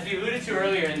as we alluded to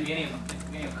earlier in the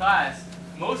beginning of class,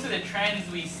 most of the trends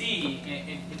we see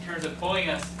in terms of pulling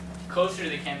us closer to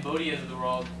the Cambodias of the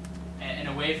world and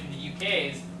away from the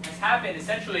UK's has happened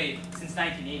essentially since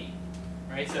 1980,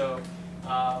 right? So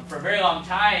for a very long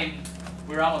time,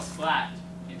 we're almost flat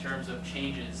in terms of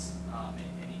changes in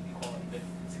inequality, but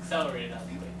it's accelerated as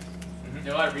of late.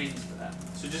 There are a lot of reasons for that.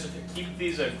 So just keep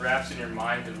these graphs in your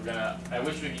mind because we're gonna. I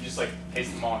wish we could just like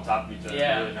paste them all on top of each other.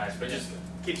 Yeah. Really nice, but just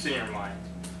keep it in your mind.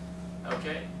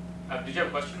 Okay. Did you have a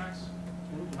question, Max?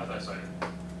 I thought I saw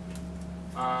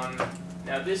it.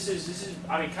 Now this is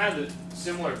I mean kind of the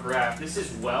similar graph. This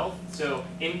is wealth. So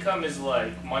income is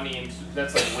like money, and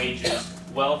that's like wages.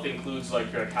 Wealth includes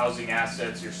like your housing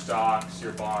assets, your stocks,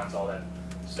 your bonds, all that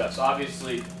stuff. So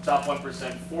obviously top 1%,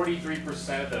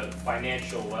 43% of the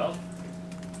financial wealth.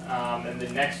 And the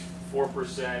next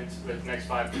 4%, the next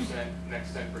 5%,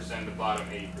 next 10%, the bottom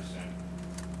 80%.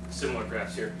 Similar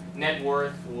graphs here. Net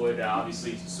worth would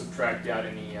obviously subtract out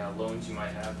any loans you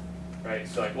might have, right?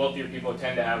 So like wealthier people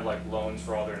tend to have like loans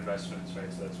for all their investments, right?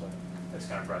 So that's why that's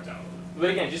kind of brought down a little bit. But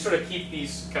again, just sort of keep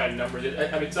these kind of numbers.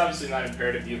 I mean, it's obviously not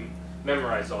imperative you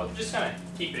memorize all. Just kind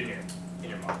of keep it in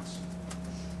your minds.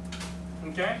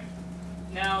 Okay.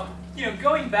 Now,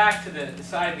 going back to the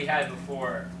slide we had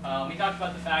before, we talked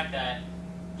about the fact that,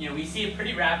 we see a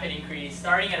pretty rapid increase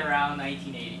starting at around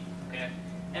 1980, okay?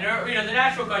 And, the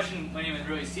natural question when anyone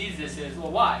really sees this is,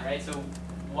 well, why, right? So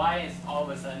why is all of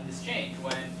a sudden this change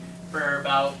when for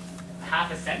about half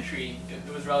a century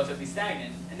it was relatively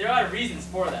stagnant? And there are a lot of reasons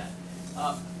for that.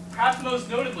 Perhaps most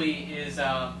notably is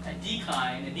a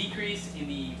decrease in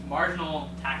the marginal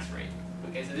tax rate.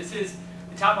 Okay, so this is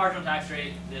the top marginal tax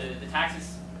rate, the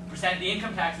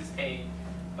income taxes paid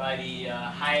by the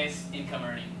highest income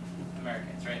earning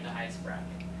Americans, right, the highest bracket.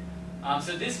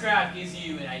 So this graph gives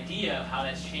you an idea of how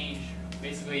that's changed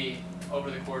basically over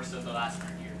the course of the last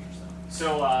 100 years or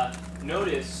so. So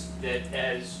notice that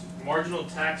as marginal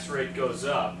tax rate goes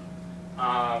up,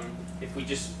 if we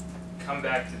just come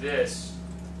back to this,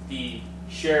 the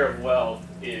share of wealth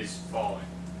is falling.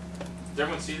 Does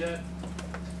everyone see that?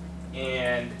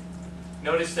 And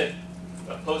notice that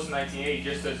post-1980,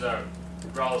 just as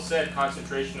Raul said,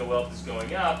 concentration of wealth is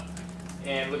going up,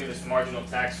 and look at this marginal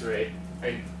tax rate,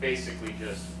 and basically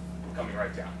just coming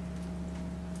right down.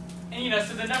 And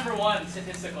so the number one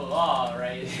statistical law,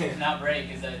 right, to not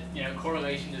break is that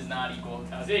correlation does not equal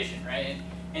causation, right?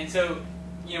 And so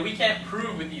we can't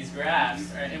prove with these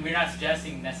graphs, right, and we're not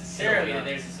suggesting necessarily that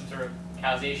there's some sort of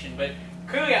causation, but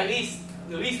clearly at least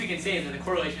we can say is that the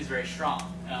correlation is very strong,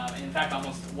 and in fact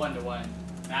almost one-to-one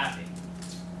mapping.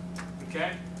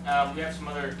 Okay. We have some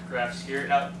other graphs here.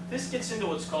 Now, this gets into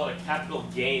what's called a capital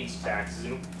gains tax.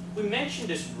 And we mentioned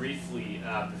this briefly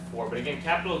before, but again,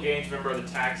 capital gains, remember, are the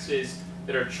taxes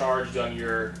that are charged on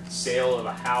your sale of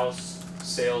a house,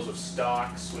 sales of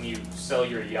stocks, when you sell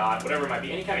your yacht, whatever it might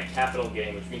be, any kind of capital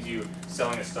gain, which means you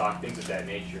selling a stock, things of that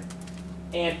nature.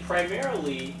 And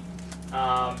primarily,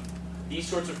 these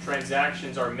sorts of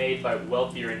transactions are made by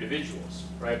wealthier individuals,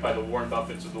 right? By the Warren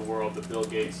Buffetts of the world, the Bill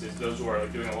Gateses, those who are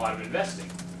like doing a lot of investing.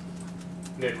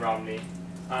 Mitt Romney.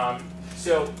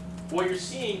 So what you're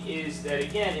seeing is that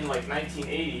again in like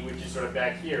 1980, which is sort of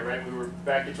back here, right? We were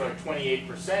back at sort of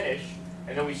 28%ish,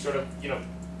 and then we sort of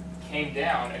came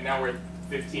down, and now we're at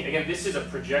 15. Again, this is a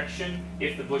projection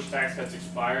if the Bush tax cuts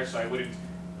expire, so I wouldn't.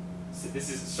 This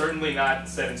is certainly not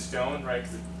set in stone, right?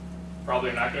 Because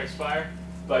probably not going to expire.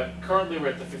 But currently we're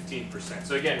at the 15%.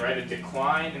 So again, right, a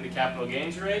decline in the capital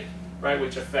gains rate, right,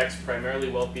 which affects primarily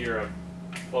wealthier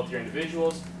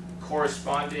individuals,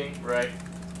 corresponding, right,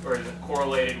 or is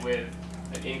correlated with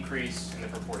an increase in the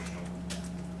proportional.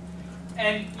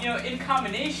 And in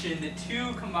combination, the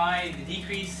two combined, the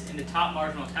decrease in the top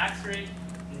marginal tax rate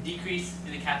and the decrease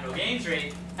in the capital gains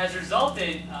rate, has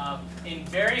resulted in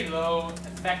very low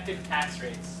effective tax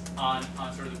rates on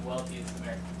sort of the wealthiest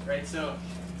Americans, right? So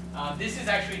this is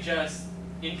actually just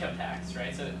income tax,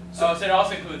 right? So it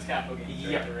also includes capital gains.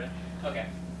 Yeah. Right? Okay.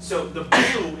 So the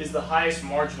blue is the highest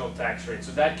marginal tax rate.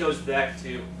 So that goes back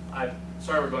to, I'm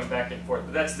sorry we're going back and forth,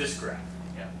 but that's this graph.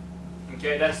 Yeah.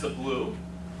 Okay, that's the blue.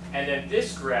 And then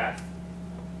this graph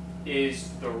is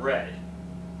the red.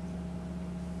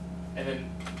 And then,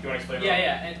 do you want to explain?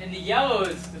 Yeah. And the yellow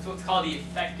is what's called the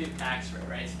effective tax rate,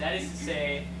 right? So that is to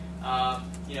say,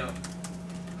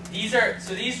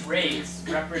 these rates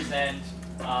represent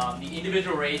the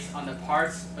individual rates on the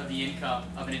parts of the income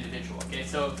of an individual. Okay,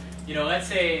 so let's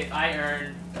say if I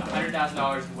earn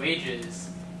 $100,000 in wages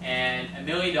and $1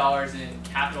 million in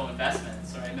capital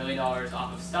investments, or $1 million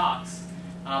off of stocks,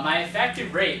 my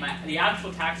effective rate, the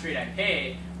actual tax rate I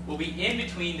pay, will be in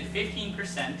between the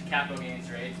 15% capital gains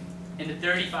rate and the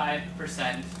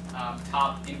 35%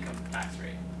 top income tax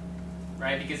rate,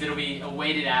 right? Because it'll be a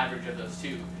weighted average of those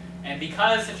two. And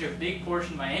because such a big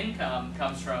portion of my income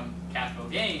comes from capital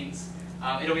gains,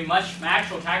 my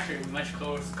actual tax rate will be much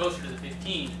closer to the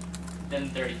 15 than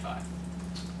 35.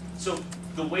 So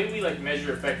the way we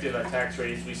measure effective tax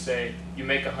rate is we say you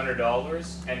make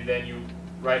 $100 and then you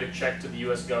write a check to the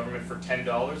U.S. government for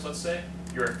 $10, let's say.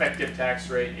 Your effective tax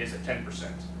rate is at 10%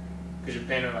 because you're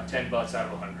paying about $10 out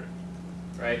of 100,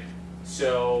 right?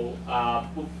 So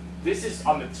this is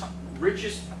on the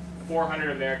richest 400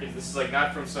 Americans. This is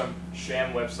not from some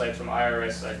sham website from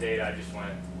IRS data. I just want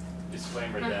to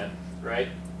disclaimer that, right?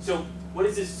 So what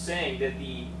is this saying? That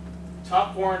the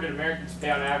top 400 Americans pay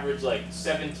on average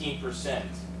 17%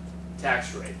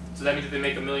 tax rate. So that means if they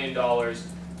make $1 million,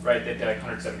 right, they pay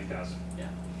 $170,000. Yeah.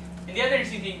 And the other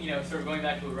interesting thing, sort of going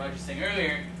back to what Roger was saying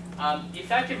earlier, the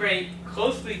effective rate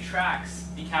closely tracks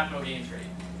the capital gains rate.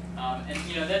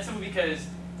 And that's simply because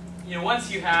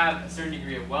once you have a certain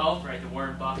degree of wealth, right, the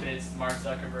Warren Buffetts, the Mark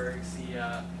Zuckerbergs,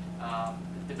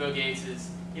 the Bill Gateses,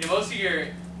 most of your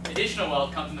additional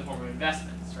wealth comes in the form of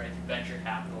investments, right, through venture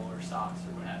capital or stocks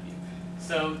or what have you.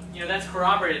 So, that's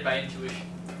corroborated by intuition.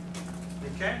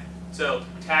 Okay? So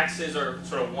taxes are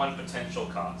sort of one potential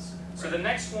cause. So the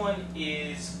next one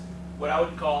is what I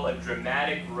would call a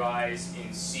dramatic rise in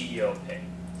CEO pay.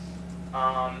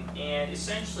 And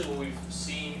essentially what we've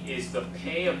seen is the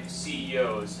pay of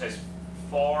CEOs has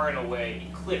far and away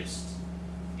eclipsed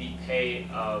the pay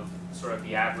of sort of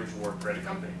the average worker at a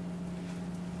company.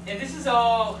 And this has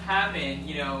all happened,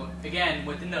 again,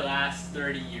 within the last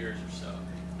 30 years or so.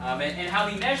 And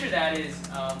how we measure that is,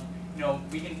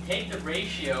 we can take the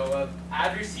ratio of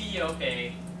average CEO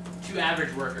pay to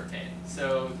average worker pay.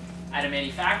 So at a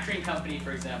manufacturing company,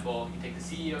 for example, you take the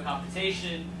CEO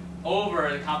compensation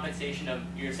over the compensation of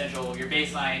your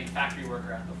baseline factory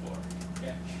worker at the floor.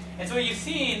 Okay? And so what you've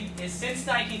seen is since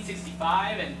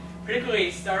 1965, and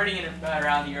particularly starting in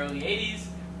around the early 80s,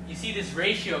 you see this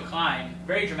ratio climb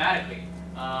very dramatically.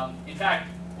 In fact,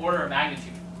 order of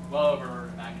magnitude, well over order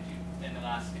of magnitude in the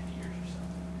last 50 years or so.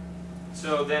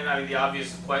 So then, the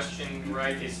obvious question,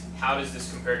 right, is how does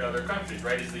this compare to other countries,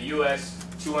 right? Is the U.S.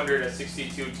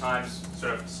 262 times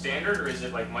sort of standard, or is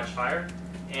it much higher?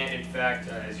 And in fact,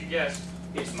 as you guessed,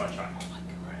 it's much higher,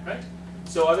 right?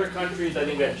 So other countries, I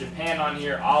think we have Japan on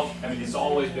here. It's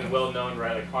always been well known,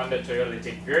 right? Like Honda, Toyota, they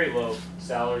take very low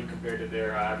salary compared to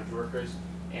their average workers.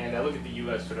 And I look at the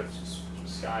U.S. sort of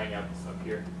skying up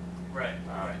here. Right.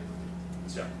 Right.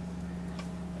 So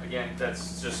again,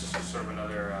 that's just sort of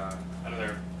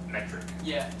another metric.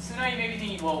 Yeah. So now you may be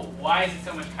thinking, well, why is it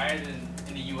so much higher than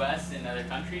in the U.S. and other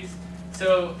countries?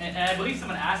 So, and I believe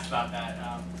someone asked about that.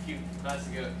 few classes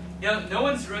ago. No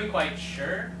one's really quite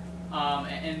sure,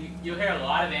 and you'll hear a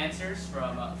lot of answers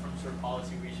from sort of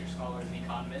policy research scholars and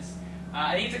economists.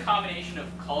 I think it's a combination of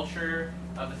culture,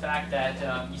 of the fact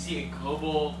that you see a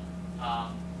global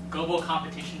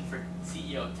competition for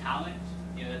CEO talent.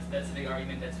 That's a big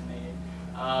argument that's been made,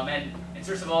 and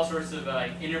sorts of all sorts of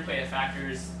interplay of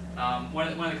factors. One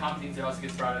of the common things that also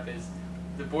gets brought up is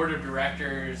the board of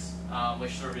directors,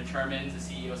 which sort of determines the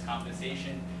CEO's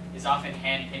compensation, is often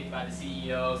handpicked by the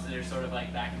CEO, so there's sort of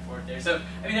back and forth there. So,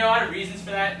 I mean, there are a lot of reasons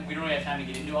for that, and we don't really have time to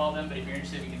get into all of them, but if you're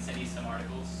interested, we can send you some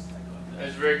articles that go into that.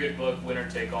 There's a very good book, Winner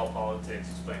Take All Politics,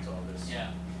 explains all this.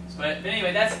 Yeah. But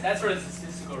anyway, that's sort of the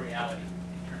statistical reality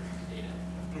in terms of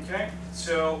data. Okay,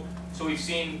 so we've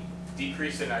seen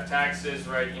decrease in taxes,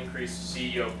 right, increased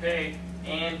CEO pay,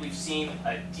 and we've seen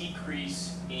a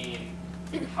decrease in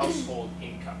household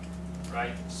income,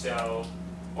 right? So,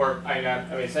 or I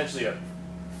mean essentially a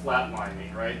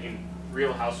flatlining, right, in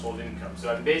real household income.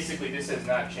 So basically this has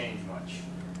not changed much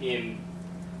in,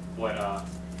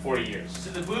 40 years. So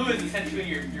the blue is essentially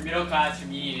your middle class, your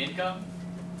median income.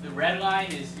 The red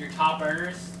line is your top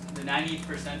earners, the 90th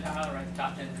percentile, right, the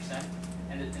top 10%.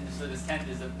 And so this 10th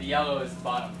is the yellow is the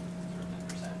bottom, sort of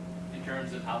 10% in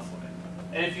terms of household income.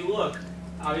 And if you look,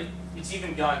 it's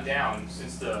even gone down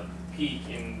since the peak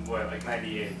in,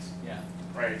 98? Yeah.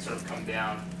 Right, it's sort of come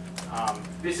down.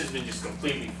 This has been just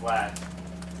completely flat.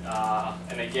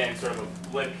 And again, sort of a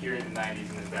blip here in the 90s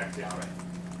and then back down. Right.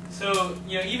 So,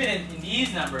 even in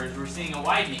these numbers, we're seeing a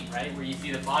widening, right, where you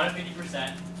see the bottom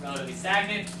 50% relatively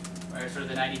stagnant, or sort of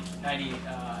the 90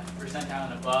 percentile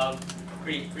and above,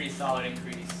 pretty solid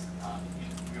increase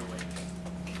in real wages.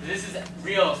 So this is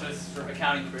real, so this is sort of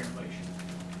accounting for inflation.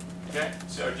 Okay,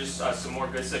 so just some more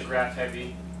good. This is a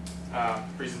graph-heavy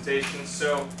presentation.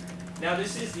 So now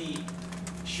this is the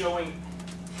showing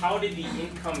how did the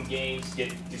income gains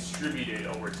get distributed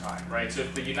over time, right? So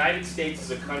if the United States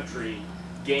as a country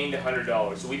gained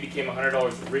 $100, so we became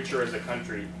 $100 richer as a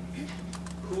country,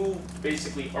 who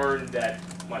basically earned that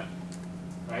money,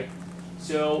 right?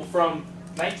 So from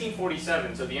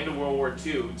 1947, so the end of World War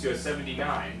II, to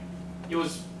 79, it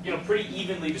was pretty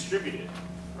evenly distributed,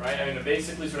 right? I mean,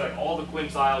 basically sort of all the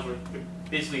quintiles were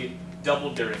basically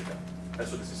doubled their income.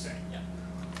 That's what this is saying. Yeah.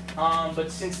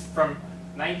 But since from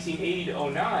 1980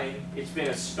 to 09, it's been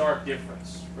a stark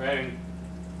difference, right? I mean,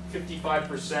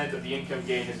 55% of the income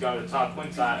gain has gone to the top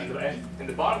quintile, and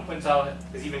the bottom quintile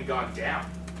has even gone down,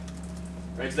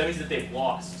 right? So that means that they've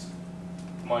lost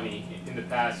money in the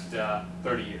past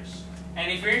 30 years.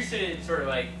 And if you're interested in sort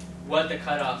of what the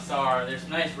cutoffs are, there's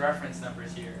some nice reference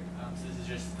numbers here. So this is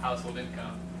just household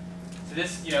income. So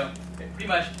this, pretty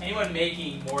much anyone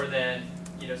making more than,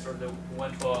 sort of the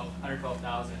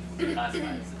 112,000 would be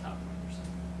classified as the top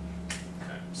 1%.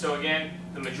 Okay. So again,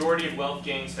 the majority of wealth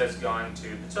gains has gone to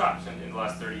the tops in the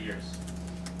last 30 years.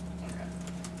 Okay.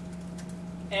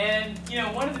 And,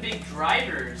 one of the big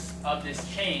drivers of this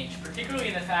change, particularly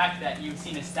in the fact that you've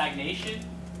seen a stagnation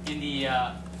in the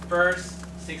first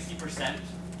 60%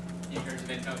 in terms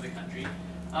of income of the country,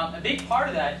 a big part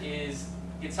of that gets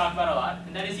talked about a lot,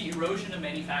 and that is the erosion of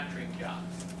manufacturing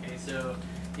jobs. Okay, so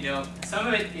some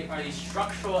of it are these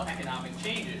structural economic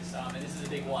changes, and this is a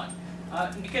big one,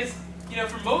 because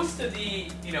for most of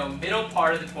the middle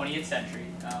part of the 20th century,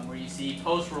 where you see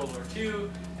post World War II,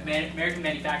 American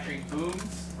manufacturing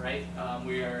booms, right?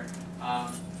 We are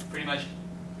pretty much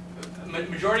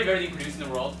majority of everything produced in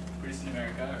the world produced in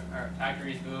America. Our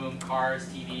factories boom, cars,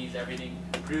 TVs, everything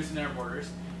produced in their borders.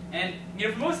 And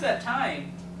for most of that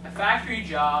time, a factory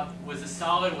job was a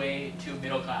solid way to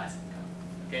middle class income.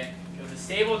 Okay, it was a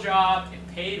stable job, it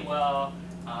paid well,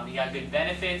 you got good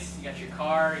benefits, you got your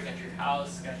car, you got your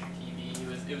house, you got your TV.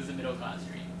 It was a middle class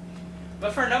dream.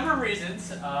 But for a number of reasons,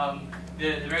 the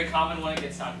very common one that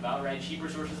gets talked about, right? Cheaper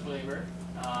sources of labor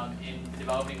in the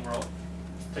developing world.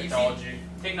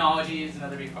 Technology is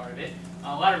another big part of it.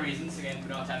 A lot of reasons, again, we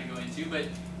don't have time to go into, but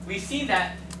we've seen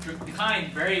that decline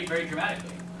very, very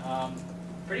dramatically.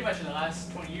 Pretty much in the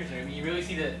last 20 years. I mean, you really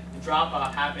see the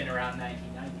drop-off happen around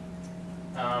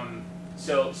 1990.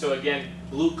 So again,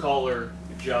 blue-collar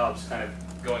jobs kind of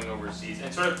going overseas,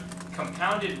 and sort of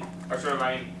compounded, or sort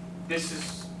of, this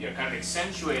is kind of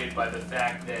accentuated by the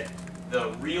fact that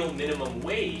the real minimum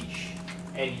wage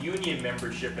and union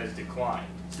membership has declined.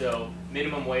 So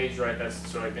minimum wage, right, that's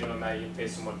sort of minimum amount you can pay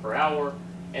someone per hour,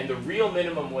 and the real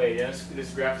minimum wage, and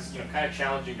this graph is kind of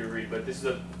challenging to read, but this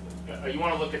is you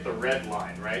want to look at the red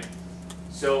line, right?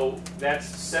 So that's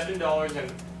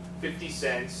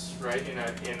 $7.50, right,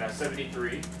 in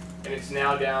 73, and it's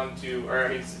now down to,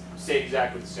 or stayed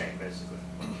exactly the same, basically.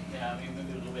 Yeah, maybe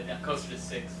a little bit down, closer to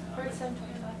 6 now. Or it's $7.25.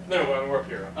 No, we're up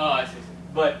here. Oh, I see.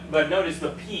 But notice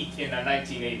the peak in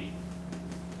 1980.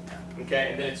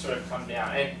 Okay, and then it sort of come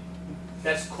down, and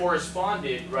that's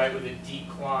corresponded, right, with a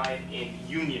decline in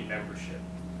union membership,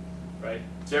 right?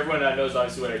 So everyone knows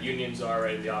obviously what our unions are,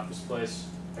 right, in the office place,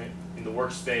 right, in the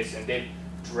workspace, and they've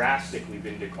drastically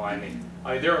been declining.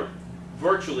 I mean, they're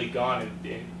virtually gone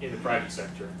in the private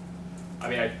sector. I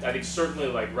mean, I think certainly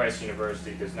like Rice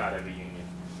University does not have a union.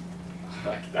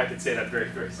 I could say that very,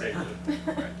 very safely.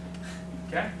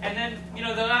 Okay. And then, you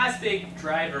know, the last big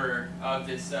driver of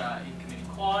this income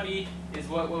inequality is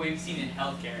what we've seen in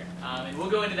healthcare. And we'll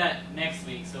go into that next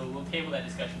week, so we'll table that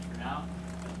discussion for now.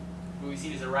 What we've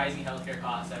seen is a rising healthcare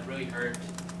costs that really hurt,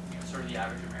 you know, sort of the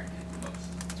average American the most.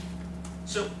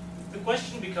 So the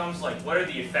question becomes like, what are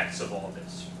the effects of all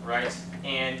this, right?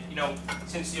 And you know,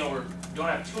 since we don't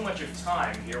have too much of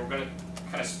time here, we're going to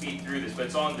kind of speed through this, but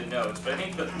it's on the notes. But I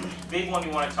think the big one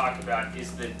we want to talk about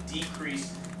is the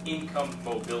decreased income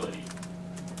mobility,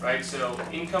 right? So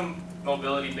income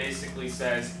mobility basically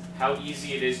says how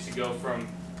easy it is to go from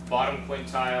bottom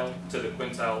quintile to the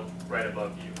quintile right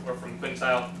above you, or from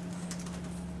quintile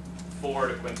 4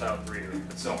 to quintile 3,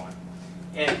 and so on.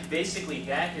 And basically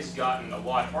that has gotten a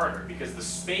lot harder because the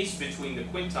space between the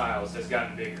quintiles has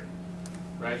gotten bigger,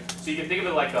 right? So you can think of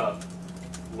it like a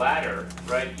ladder,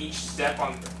 right? Each step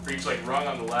for each like rung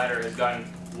on the ladder has gotten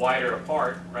wider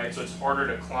apart, right? So it's harder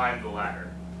to climb the ladder.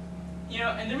 You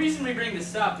know, and the reason we bring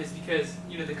this up is because,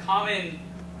 you know, the common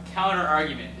counter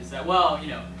argument is that, well, you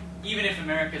know, even if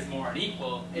America is more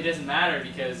unequal, it doesn't matter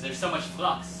because there's so much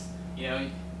flux. You know,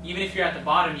 even if you're at the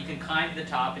bottom, you can climb to the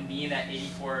top and be in that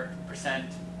 84%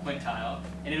 quintile,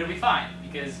 and it'll be fine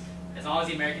because as long as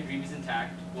the American dream is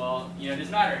intact, well, you know, it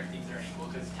doesn't matter if things are unequal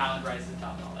because talent rises to the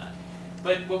top and all that.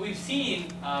 But what we've seen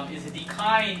is a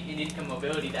decline in income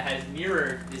mobility that has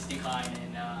mirrored this decline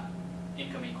in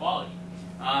income inequality.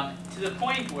 To the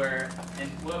point where,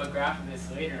 and we'll have a graph of this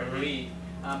later, I believe,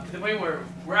 to the point where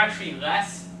we're actually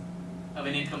less of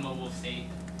an income mobile state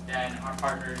than our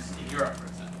partners in Europe, for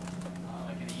example,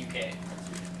 like in the UK.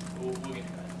 We'll get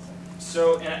to that in a second.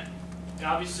 So, and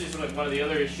obviously, sort of one of the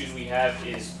other issues we have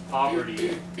is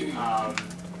poverty.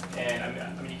 And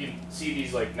I mean, you can see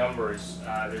these like numbers;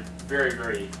 they're very,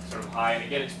 very sort of high. And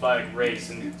again, it's by race,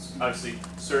 and it's obviously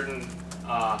certain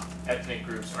ethnic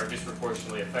groups are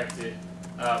disproportionately affected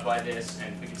by this.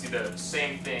 And we can see the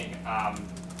same thing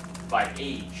by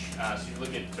age. So you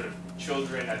look at sort of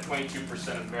children. 22%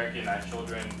 of American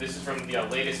children. This is from the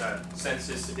latest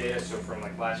census data, so from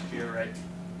like last year,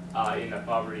 right? In the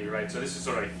poverty, right? So this is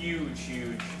sort of huge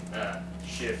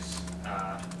shifts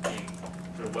in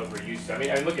sort of what we're used to. I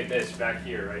mean, look at this back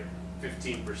here, right?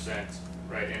 15%,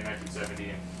 right, in 1970,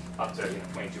 and up to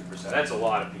 22%. That's a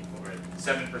lot of people, right?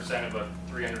 7% of a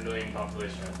 300 million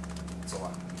population. It's a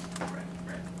lot. Right.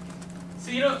 So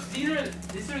you know, these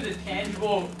are the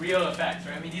tangible, real effects,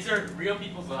 right? I mean, these are real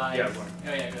people's lives. Yeah.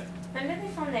 Oh yeah, good. When did they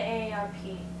form the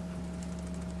AARP?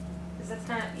 Because that's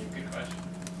not. Good question.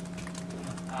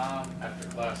 After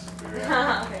class, we were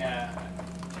Okay. Yeah.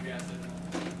 Maybe I said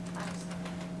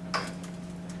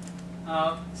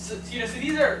that. So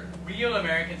these are real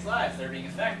Americans' lives that are being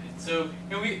affected. So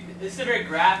you know, this is a very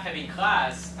graph-heavy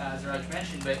class, as Raj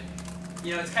mentioned, but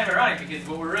you know, it's kind of ironic because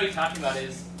what we're really talking about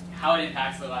is how it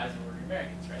impacts the lives of ordinary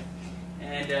Americans, right?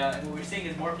 And what we're seeing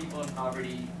is more people in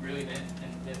poverty really than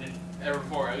ever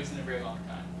before, at least in a very long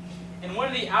time. And one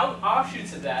of the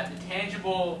offshoots of that, the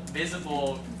tangible,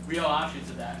 visible, real offshoots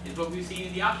of that, is what we've seen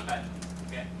in the Occupy movement.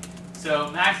 Okay, so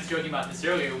Max was joking about this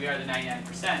earlier. We are the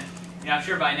 99%. You know, I'm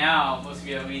sure by now most of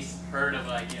you have at least heard of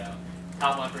like, you know,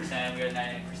 top 1%, we are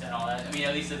 99%, all that. I mean,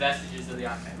 at least the vestiges of the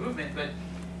Occupy movement. But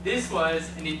this was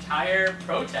an entire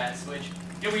protest, which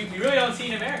you know, we really don't see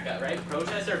in America, right?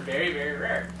 Protests are very, very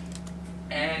rare.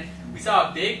 And we saw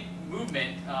a big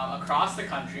movement across the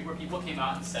country where people came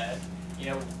out and said, you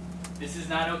know, this is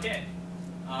not okay.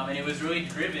 And it was really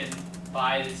driven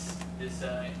by this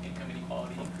income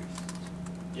inequality increase.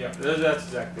 Yeah, that's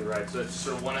exactly right. So it's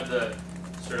sort of one of the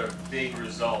sort of big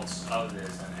results of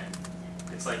this, and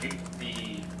it's like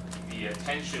the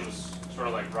attention was sort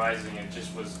of like rising, and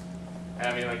just was.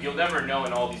 I mean, like you'll never know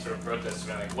in all these sort of protests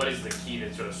about like what is the key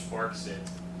that sort of sparks it.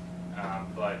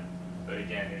 But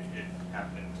again, it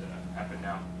happened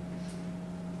now.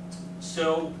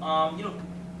 So you know,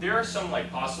 there are some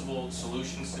like possible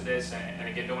solutions to this, and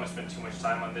again, don't want to spend too much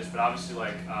time on this, but obviously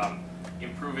like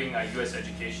improving a U.S.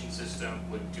 education system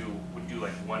would do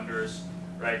like wonders,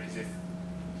 right? Because if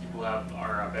people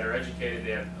are better educated,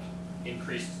 they have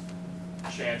increased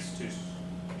chance to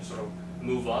sort of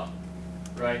move up,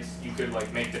 right? You could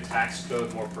like make the tax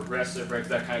code more progressive, right?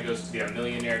 That kind of goes to the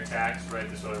millionaire tax, right?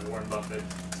 The sort of Warren Buffett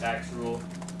tax rule.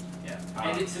 Yeah.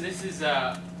 And so this is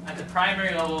at the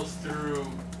primary levels through,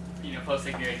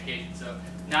 post-secondary education. So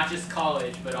not just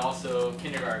college, but also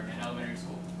kindergarten and elementary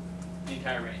school, the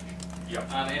entire range.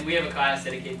 Yep. And we have a class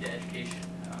dedicated to education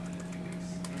in a few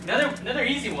weeks. Another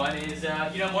easy one is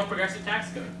more progressive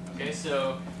tax code. Okay,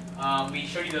 so we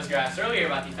showed you those graphs earlier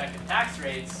about the effective tax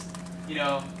rates.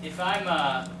 If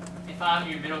I'm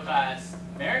your middle class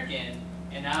American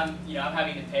and I'm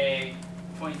having to pay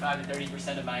 25 to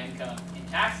 30% of my income in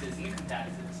taxes, income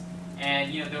taxes,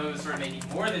 and those sort of making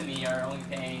more than me are only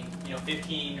paying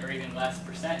 15 or even less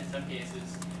percent in some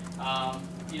cases,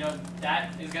 that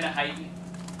is going to heighten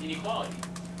inequality.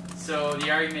 So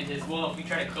the argument is, well, if we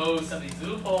try to close some of these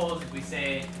loopholes, if we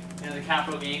say the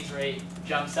capital gains rate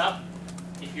jumps up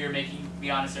if you're making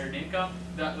beyond a certain income,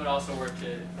 that would also work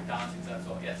to balance things out as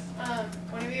well. Yes?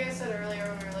 One of you guys said earlier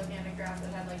when we were looking at a graph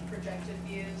that had like projected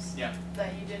views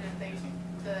that you didn't think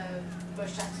the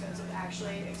Bush tax codes have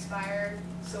actually expired.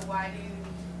 So why do you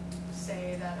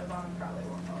say that Obama probably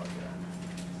won't follow through on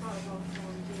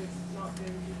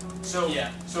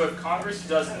that? So if Congress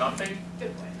does nothing,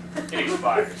 Good point. it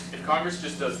expires. If Congress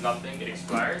just does nothing, it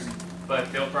expires.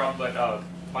 But they'll probably,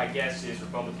 my guess is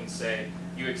Republicans say,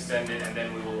 you extend it and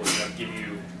then we will give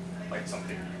you like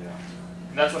something you want.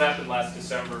 And that's what happened last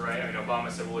December, right? I mean, Obama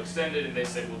said we'll extend it and they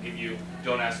said we'll give you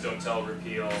don't ask, don't tell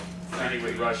repeal, treaty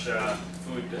with Russia,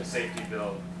 food safety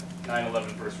bill,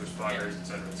 9/11 first responders, et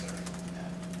cetera, et cetera.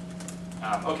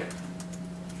 Okay.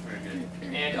 Very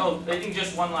good. And I think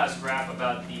just one last graph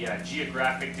about the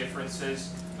geographic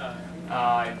differences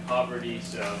in poverty.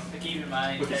 So keep in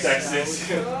mind, with Texas.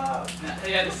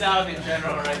 Yeah, the South in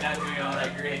general, right, not doing all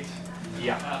that great.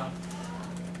 Yeah.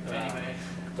 Anyway.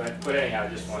 But anyhow,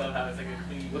 just one. Somehow it's like a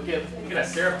clean. Look at that.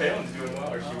 Sarah Palin's doing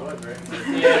well, or she was, right?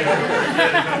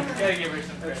 Yeah. Gotta give her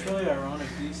some credit. It's really ironic.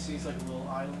 DC's like a little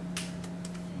island.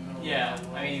 In the middle Yeah,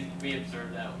 of the I mean, we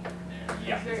observed that when we were there.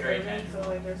 Yeah. It's very tangible. So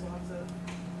like there's lots of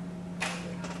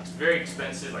It's very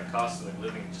expensive. Like cost of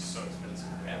living is just so expensive.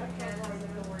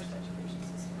 the worst education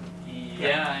system.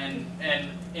 Yeah, and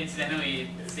incidentally,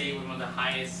 the state with one of the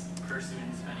highest per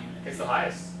student spending. It's the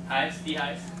highest. The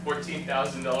highest.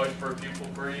 $14,000 per pupil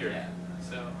per year. Yeah.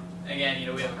 So again,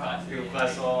 we have a class. We have a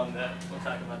class all on that. We'll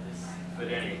talk about this. But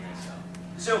anyway,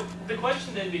 so the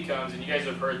question then becomes, and you guys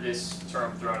have heard this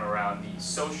term thrown around, the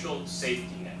social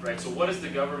safety net, right? So what does the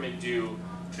government do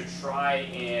to try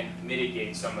and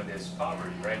mitigate some of this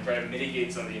poverty, right? And try to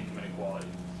mitigate some of the income inequality,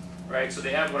 right? So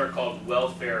they have what are called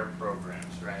welfare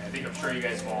programs, right? I'm sure you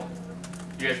guys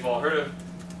have all heard of,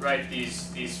 right?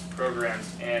 These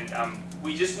programs, and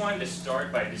we just wanted to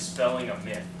start by dispelling a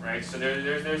myth, right? So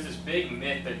there's this big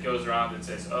myth that goes around that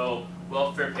says, oh,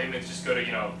 welfare payments just go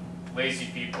to lazy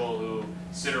people who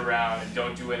sit around and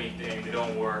don't do anything, they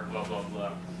don't work, blah blah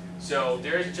blah. So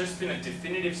there's just been a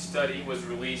definitive study was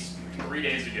released 3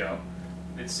 days ago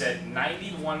that said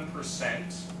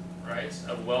 91%, right,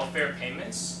 of welfare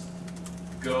payments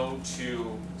go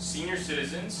to senior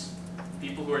citizens,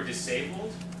 people who are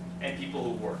disabled, and people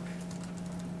who work.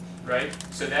 Right?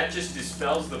 So that just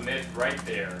dispels the myth right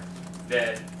there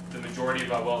that the majority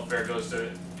of our welfare goes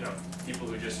to, people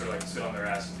who just sort of like sit on their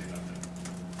ass and do nothing.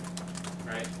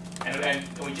 Right? And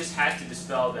we just had to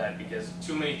dispel that because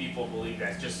too many people believe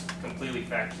that's just completely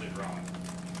factually wrong.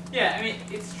 Yeah, I mean,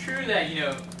 it's true that,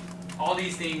 all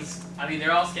these things,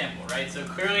 they're all scamable, right? So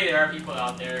clearly there are people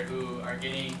out there who are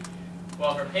getting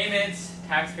welfare payments,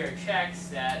 taxpayer checks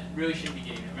that really shouldn't be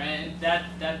getting them, right? And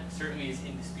that certainly is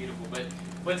indisputable. But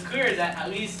what's clear is that at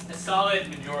least a solid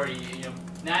majority,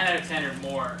 9 out of 10 or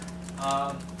more,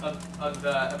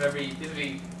 of every,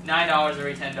 basically $9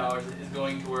 every $10 is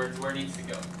going towards where it needs to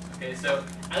go. Okay, so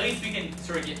at least we can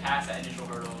sort of get past that initial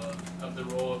hurdle of the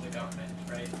role of the government,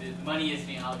 right? The money is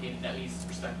being allocated at least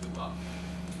respectably well.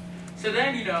 So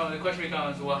then, the question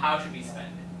becomes, well, how should we spend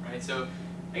it, right? So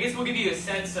I guess we'll give you a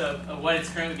sense of what it's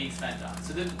currently being spent on.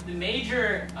 So the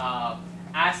major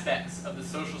aspects of the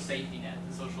social safety net,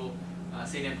 the social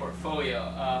safety net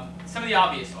portfolio, some of the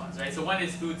obvious ones, right? So one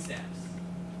is food stamps.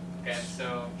 Okay,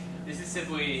 so this is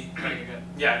simply,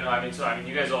 Yeah, no,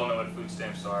 you guys all know what food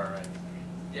stamps are, right?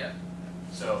 Yeah.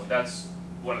 So that's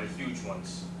one of the huge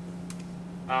ones.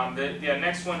 The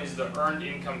next one is the earned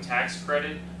income tax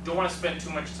credit. Don't want to spend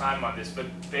too much time on this, but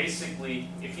basically,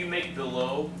 if you make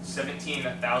below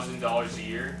 $17,000 a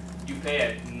year, you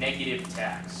pay a negative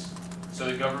tax. So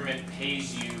the government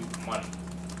pays you money.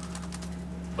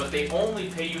 But they only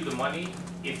pay you the money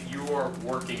if you're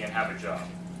working and have a job.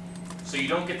 So you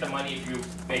don't get the money if you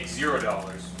make $0,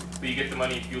 but you get the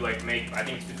money if you make, I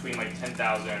think it's between $10,000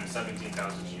 and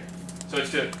 $17,000 a year. So it's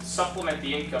to supplement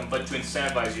the income, but to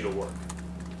incentivize you to work.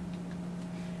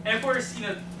 And of course, you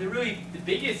know, the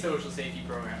biggest social safety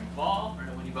program of all, or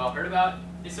the one you've all heard about,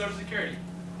 is Social Security.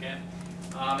 Okay,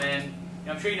 and you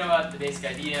know, I'm sure you know about the basic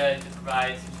idea to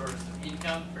provide some sort of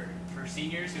income for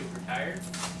seniors who have retired.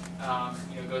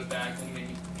 You know, it goes back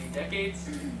many decades.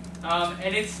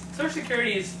 And Social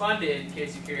Security is funded, in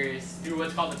case you're curious, through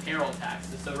what's called the payroll tax.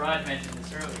 So Raj mentioned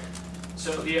this earlier.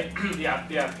 So the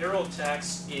payroll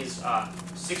tax is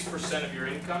 6% of your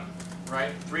income,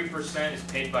 right? 3% is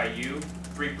paid by you,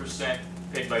 3%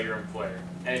 paid by your employer,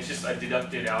 and it's just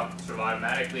deducted out sort of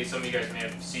automatically. Some of you guys may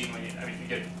have seen when if you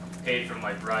get paid from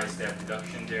like RISE, they have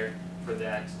deduction there for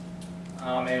that.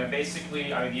 And basically,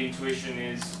 the intuition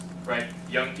is, right,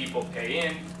 young people pay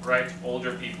in, right,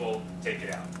 older people take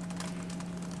it out.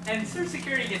 And Social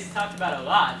Security gets talked about a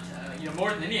lot, you know,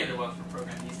 more than any other welfare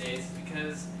program these days,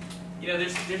 because you know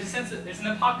there's an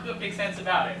apocalyptic sense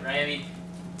about it, right? I mean,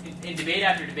 in debate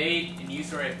after debate, in news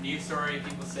story after news story,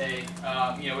 people say,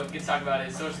 you know, what gets talked about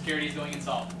is Social Security is going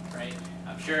insolvent, right?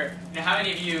 I'm sure, you know, how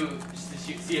many of you, just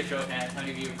to see a show of hands, how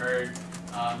many of you have heard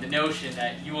the notion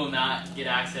that you will not get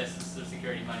access to Social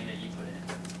Security money that you put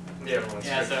in? Yeah, everyone's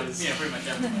so, you know, pretty much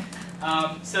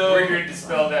everyone. So we're here to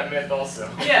dispel that myth also.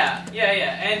 Yeah.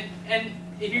 And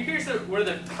if you're curious what are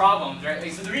the problems, right?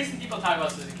 Like, so the reason people talk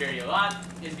about Social Security a lot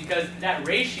is because that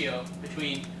ratio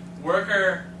between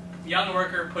young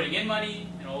worker putting in money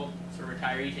and old sort of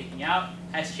retiree taking out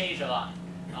has changed a lot.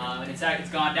 And in fact,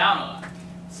 it's gone down a lot.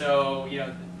 So, you know,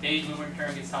 the baby boomer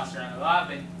term gets tossed around a lot,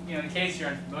 but, you know, in case you're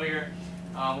unfamiliar,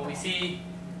 what we see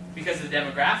because of the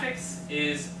demographics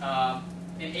is an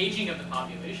aging of the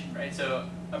population, right? So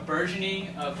a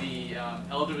burgeoning of the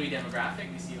elderly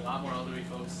demographic. We see a lot more elderly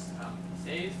folks these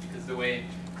days because of the way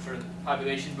sort of the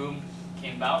population boom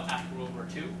came about after World War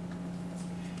II.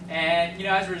 And, you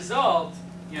know, as a result,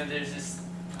 you know, there's this,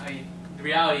 the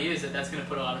reality is that that's going to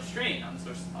put a lot of strain on the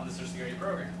Social Security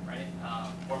program, right?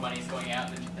 More money is going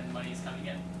out than money is coming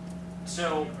in.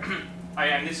 So,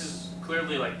 and this is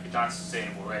clearly like not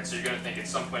sustainable, right? So you're going to think at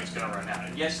some point it's going to run out.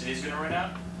 And yes, it is going to run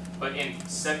out, but in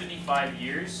 75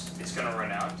 years, it's going to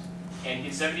run out. And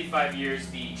in 75 years,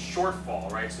 the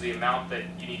shortfall, right, so the amount that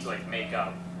you need to like make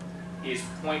up is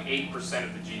 0.8%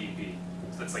 of the GDP.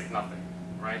 So that's like nothing,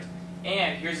 right?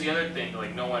 And here's the other thing that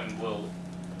like no one will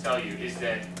tell you is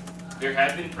that there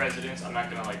have been presidents, I'm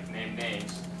not going to like name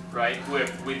names, right, who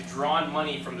have withdrawn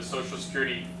money from the Social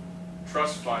Security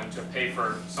Trust Fund to pay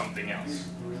for something else,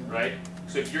 right?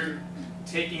 So if you're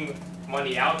taking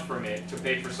money out from it to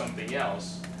pay for something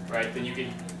else, right, then you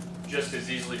can just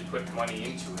as easily put money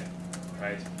into it,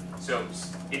 right? So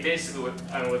it basically,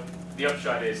 what the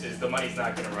upshot is the money's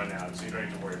not going to run out, so you don't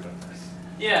need to worry about this.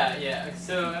 Yeah.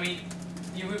 So, I mean,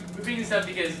 we bring this up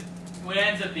because what it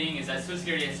ends up being is that Social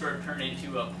Security has sort of turned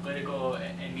into a political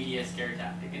and media scare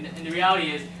tactic. And the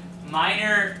reality is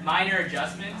minor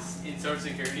adjustments in Social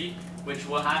Security, which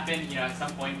will happen, you know, at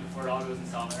some point before it all goes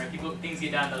insolvent, right? Things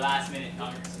get down to the last minute in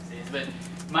Congress these days,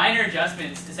 but minor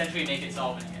adjustments essentially make it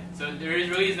solvent again. So there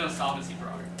really is no solvency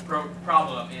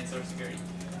problem in Social Security.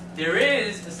 There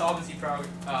is a solvency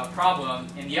problem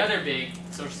in the other big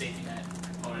social safety net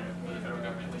component of the federal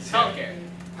government, which is healthcare.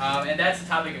 And that's the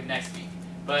topic of next week.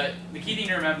 But the key thing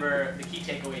to remember, the key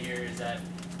takeaway here is that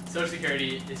Social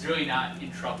Security is really not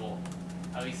in trouble,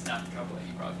 at least not the trouble that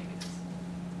you probably think it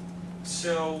is.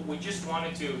 So we just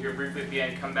wanted to, here briefly at the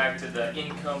end, come back to the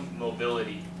income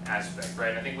mobility aspect,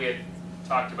 right? I think we had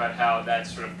talked about how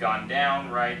that's sort of gone down,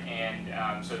 right?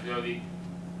 And so you know,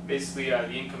 basically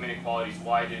the income inequality's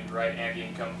widened, right? And the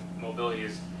income mobility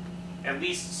has at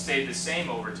least stayed the same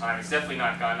over time. It's definitely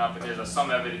not gone up, but there's some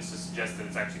evidence to suggest that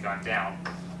it's actually gone down.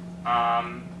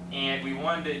 And we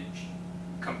wanted to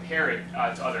compare it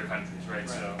to other countries, right?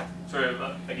 So sort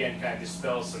of, again, kind of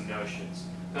dispel some notions.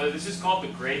 So this is called the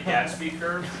Great Gatsby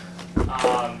curve.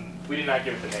 We did not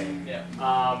give it the name.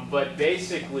 Yeah. But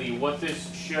basically what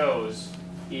this shows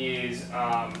is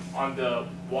on the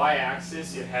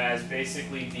y-axis it has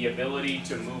basically the ability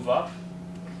to move up,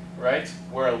 right?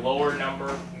 Where a lower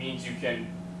number means you can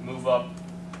move up,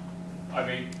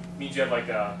 means you have like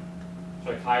a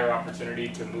higher opportunity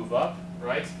to move up,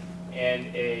 right?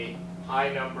 And a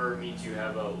high number means you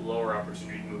have a lower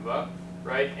opportunity to move up,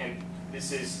 right? And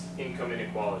this is income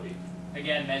inequality.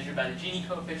 Again, measured by the Gini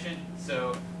coefficient.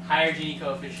 So higher Gini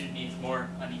coefficient means more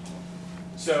unequal.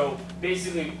 So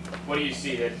basically, what do you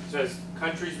see? That as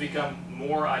countries become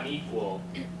more unequal,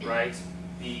 right,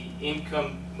 the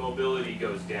income mobility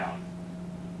goes down,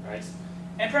 right?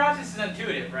 And perhaps this is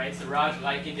intuitive, right? So Raj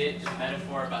likened it to the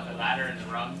metaphor about the ladder and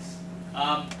the rungs.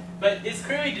 But this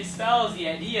clearly dispels the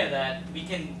idea that we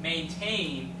can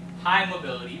maintain high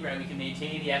mobility, right? We can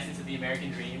maintain the essence of the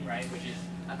American dream, right? Which is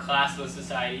a classless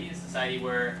society, a society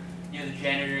where the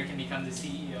janitor can become the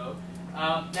CEO,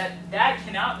 that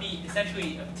cannot be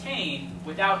essentially obtained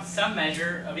without some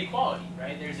measure of equality,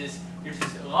 right? There's this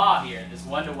law here, this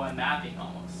one-to-one mapping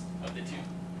almost of the two.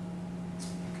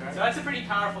 Okay. So that's a pretty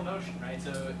powerful notion, right?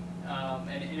 So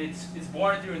and it's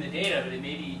born through in the data, but it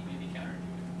may be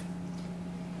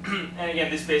counterintuitive. And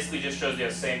again, this basically just shows you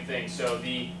the same thing. So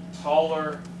the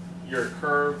taller your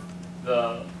curve,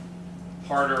 the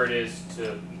harder it is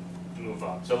to move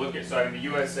up. So look at, so I mean the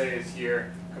USA is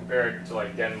here compared to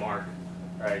like Denmark,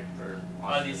 right?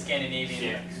 Or these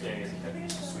Scandinavian Scandinavian,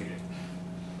 Sweden,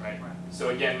 right? So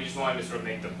again, we just wanted to sort of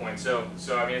make the point. So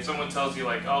I mean, if someone tells you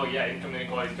like, oh yeah, income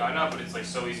inequality's gone up, but it's like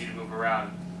so easy to move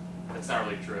around, that's not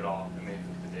really true at all. I mean,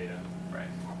 the data.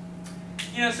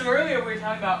 Right. So earlier we were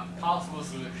talking about possible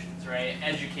solutions, right?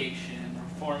 Education,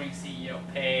 reforming CEO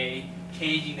pay,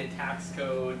 changing the tax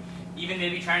code, even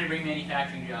maybe trying to bring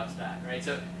manufacturing jobs back, right?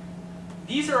 So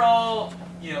these are all,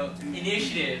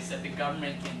 initiatives that the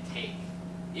government can take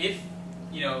if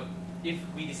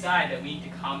we decide that we need to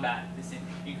combat this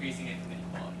increasing income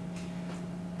inequality.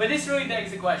 But this really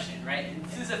begs the question, right? And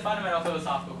this is a fundamental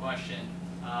philosophical question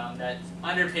that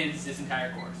underpins this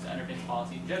entire course, that underpins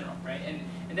policy in general, right?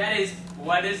 And that is,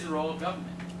 what is the role of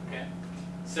government? Okay.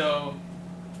 So,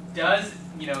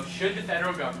 should the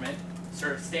federal government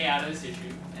sort of stay out of this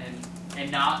issue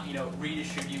and not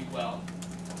redistribute wealth,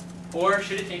 or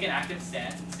should it take an active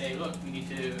stance and say, look, we need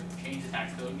to change the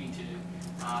tax code, we need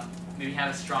to maybe have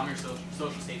a stronger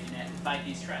social safety net and fight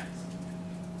these trends?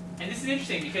 And this is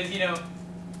interesting because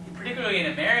particularly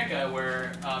in America,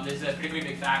 where there's a particularly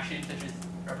big faction, such as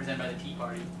represented by the Tea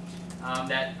Party,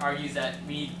 that argues that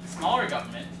we need smaller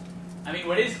government. I mean,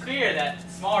 what is clear that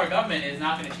smaller government is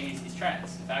not going to change these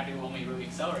trends. In fact, it will only really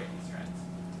accelerate these trends.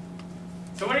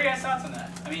 So what are your guys' thoughts on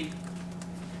that? I mean,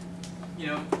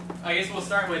 I guess we'll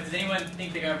start with, does anyone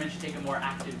think the government should take a more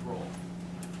active role?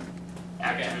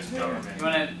 Activist government. You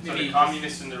want to So maybe the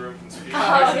communists in the room can speak.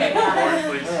 Oh, okay. Lauren,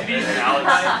 please. maybe just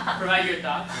Alex. provide your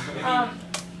thoughts?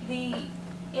 Maybe.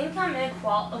 The income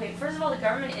inequality, okay, first of all, the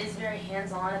government is very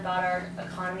hands-on about our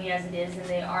economy as it is, and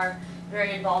they are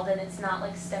very involved, and it's not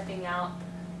like stepping out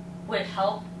would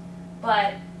help.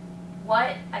 But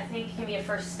what I think can be a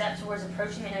first step towards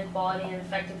approaching the inequality in an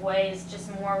effective way is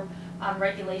just more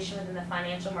regulation within the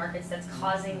financial markets that's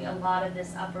causing a lot of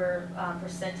this upper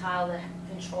percentile to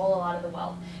control a lot of the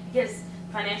wealth. Because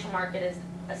the financial market is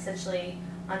essentially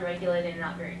unregulated and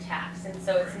not very taxed. And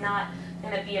so it's not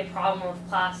going to be a problem of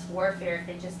class warfare if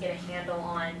they just get a handle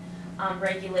on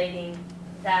regulating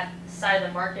that side of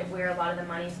the market where a lot of the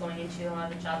money is going into, a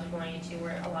lot of the jobs are going into,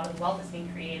 where a lot of the wealth is being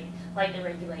created, like they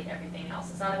regulate everything else.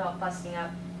 It's not about busting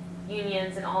up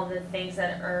unions and all the things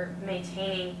that are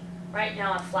maintaining right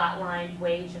now a flatline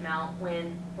wage amount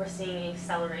when we're seeing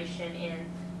acceleration in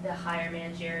the higher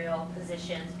managerial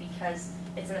positions because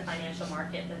it's in the financial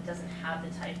market but it doesn't have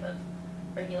the type of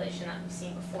regulation that we've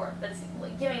seen before. That's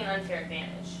giving an unfair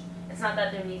advantage. It's not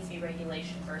that there needs to be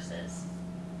regulation versus.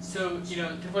 So,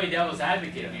 to play devil's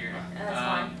advocate here. That's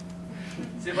fine.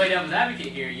 So to play devil's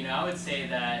advocate here, I would say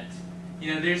that,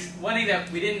 there's one thing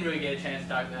that we didn't really get a chance to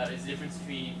talk about is the difference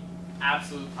between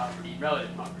absolute poverty and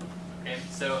relative poverty. Okay,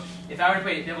 so if I were to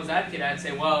play devil's advocate, I'd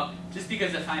say, well, just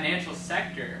because the financial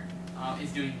sector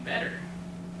is doing better,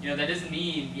 that doesn't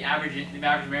mean the average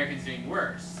American is doing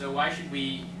worse. So why should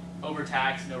we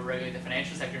overtax and overregulate the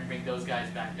financial sector and bring those guys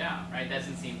back down, right? That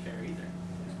doesn't seem fair either.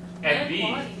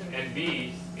 And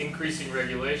B, increasing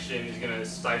regulation is going to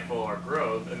stifle our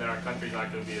growth, and then our country's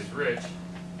not going to be as rich,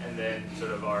 and then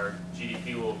sort of our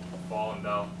GDP will fall, and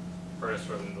they'll hurt us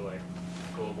from the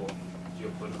global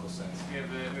geopolitical sense. You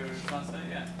have a response to that?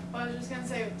 Yeah. Well, I was just going to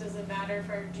say, does it matter if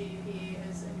our GDP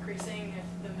is increasing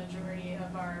if the majority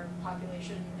of our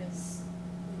population is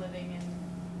living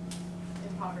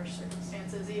in impoverished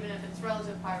circumstances, even if it's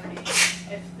relative poverty,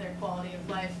 if their quality of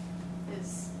life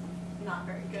is not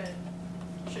very good?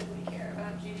 Should we care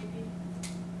about GDP?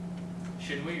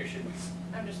 Should we or should we?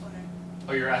 I'm just wondering.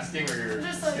 Oh, you're asking or you're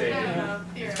Just stating? I don't know,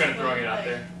 Just kind of throwing it out like,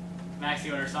 there. Max,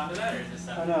 you want to respond to that, or is this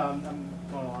Oh, no, I'm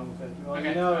going along with it. Well,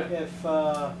 Okay.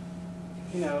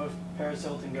 if Paris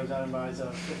Hilton goes out and buys a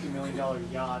 $50 million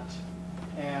yacht,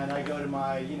 and I go to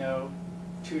my,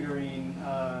 tutoring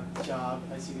job,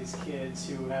 I see these kids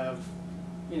who have,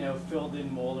 filled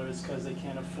in molars because they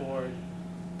can't afford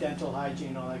dental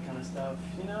hygiene, all that kind of stuff.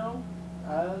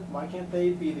 Why can't they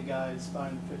be the guys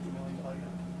buying the $50 million yacht?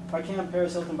 Why can't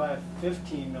Paris Hilton buy a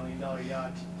 $15 million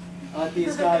yacht? Let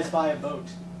these guys buy a boat.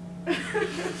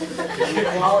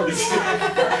 Inequality.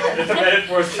 The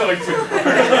metaphor is going too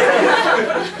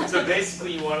far. So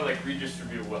basically, you want to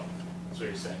redistribute wealth. That's what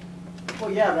you're saying.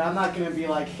 Well, yeah, but I'm not gonna be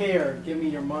like, here, give me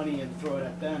your money and throw it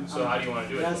at them. So how do you want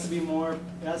to do It it? has to be more.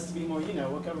 It has to be more. You know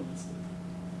what governments do.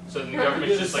 So the Do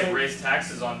government's the just like same- raise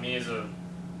taxes on me as a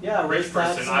Yeah, rich raise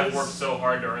person. taxes. I've worked so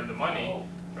hard to earn the money,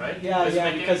 right? Yeah, Doesn't yeah,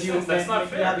 make any because you sense. That's not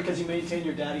fair. yeah, because you maintain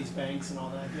your daddy's banks and all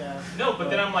that. Yeah. No, but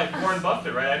then I'm like Warren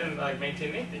Buffett, right? I didn't like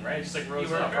maintain anything, right? I just like rose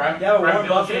You work up. hard. Yeah, but Or I'm Warren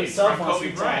Bill Buffett Gates, himself or I'm wants to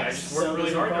Kobe be Bryant. I taxed, just worked so really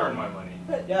there's no hard to earn problem. my money.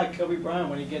 Yeah, Kobe Bryant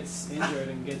when he gets injured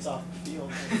and gets off the field.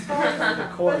 It's the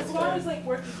But court. as long as like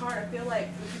working hard, I feel like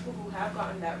the people who have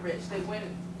gotten that rich, they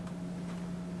wouldn't,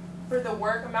 for the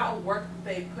amount of work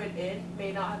they put in,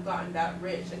 may not have gotten that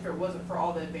rich if it wasn't for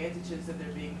all the advantages that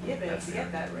they're being given That's to fair.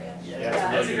 get that rich. Yeah,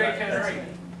 That's a great That's counter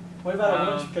argument. What about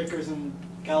Um, orange pickers in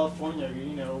California? Who,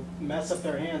 you know, mess up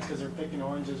their hands because they're picking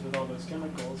oranges with all those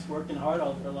chemicals, working hard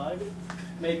all their life,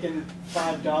 making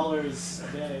 $5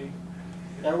 a day.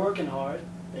 They're working hard.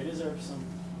 They deserve some.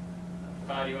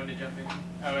 Bob, you wanted to jump in?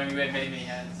 Oh, I mean, we had many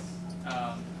hands.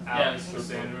 Alex, yeah,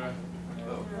 Cassandra.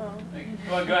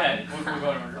 well, go ahead. We'll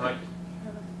go in order. Like,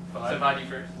 So, Bob, you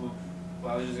first. Well,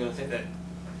 I was just gonna say that,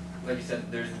 like you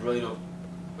said, there's really no.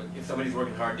 But if somebody's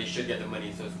working hard, they should get the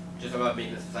money. So it's just about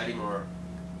making the society more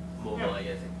mobile, Yeah. I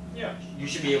guess. Yeah. You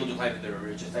should be able to apply to the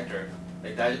richest sector.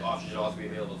 Like that option should also be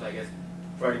available. So I guess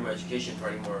providing more education,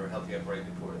 providing more healthcare, providing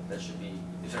the poor. That should be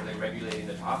instead of like regulating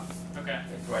the top, Okay.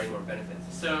 like providing more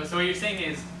benefits. So what you're saying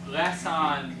is less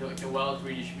on the wealth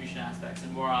redistribution aspects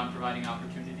and more on providing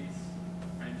opportunities,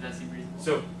 right? Does that seem reasonable?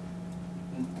 So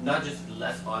not just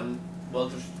less on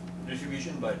wealth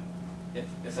distribution, but if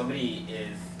somebody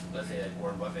is, let's say like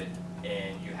Warren Buffett,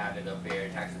 and you have like a fair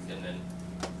tax system, then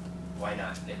why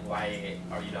not? Like why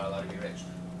are you not allowed to be rich?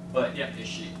 But Yeah. there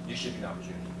should be an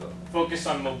opportunity to go. Focus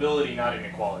on mobility, not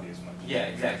inequality as much. Yeah,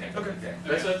 exactly. Okay.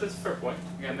 Exactly. That's a fair point.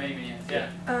 We got many hands. Yeah.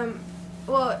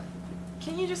 Well,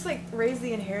 can you just like raise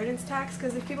the inheritance tax?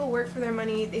 Because if people work for their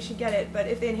money, they should get it. But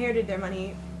if they inherited their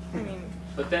money, I mean,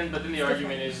 But then the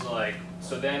argument is like,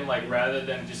 so then like rather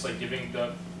than just like giving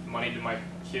the money to my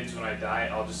kids when I die,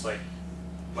 I'll just like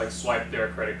swipe their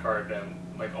credit card and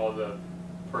like all the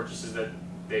purchases that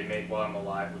they make while I'm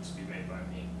alive would be made by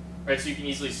me, right? So you can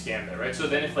easily scam that, right? So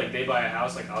then if like they buy a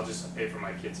house, like I'll just pay for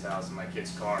my kid's house and my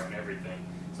kid's car and everything.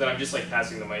 So then I'm just like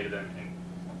passing the money to them,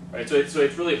 and right? So it's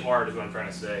really hard, is what I'm trying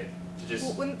to say. To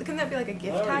just couldn't that be like a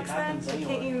gift Well, it already tax then? happens So can't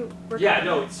anyway. you work? yeah, on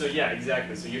no, it? so yeah,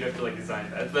 exactly. So you'd have to like design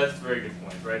that. That's a very good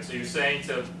point, right? So you're saying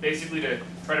to basically to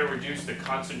try to reduce the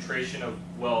concentration of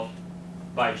wealth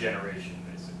by generation,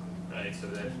 basically, right? So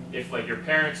that if like your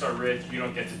parents are rich, you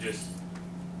don't get to just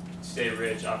stay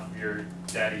rich off of your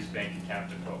daddy's bank account,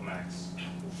 to quote Max.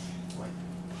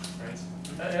 Right?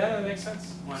 Yeah, that makes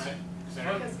sense. Why not?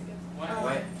 Cassandra?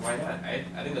 Why not?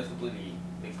 I think that's completely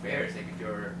like fair. It's like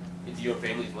if it's your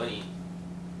family's money,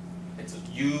 it's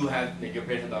you have like your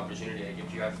parents have the opportunity. Like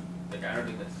if you have like I don't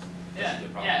think that's Yeah, a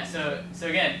problem. yeah. So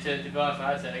again, to go off what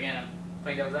I said, again, I'm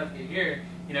playing devil's advocate here.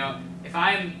 You know, if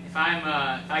I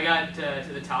got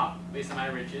to the top based on my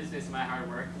riches, based on my hard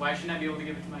work, why shouldn't I be able to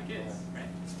give it to my kids, right?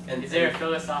 And Is there a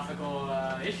philosophical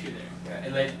issue there? Yeah,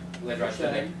 and like Raj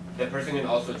said, like the person can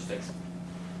also just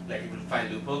like you can find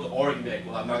loopholes, or you can be like,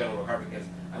 well, I'm not gonna work hard because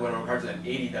I'm gonna work hard till I'm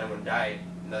 80, then I'm gonna die,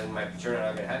 and then my children are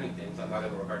not gonna have anything, so I'm not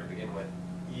gonna work hard to begin with.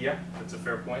 Yeah, that's a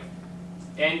fair point.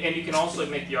 And you can also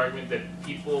make the argument that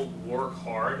people work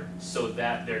hard so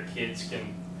that their kids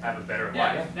can have a better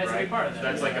Yeah, life, that's a right? big part of that.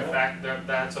 That's like a fact.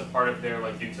 That's a part of their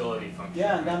like utility function.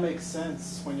 Yeah, and that makes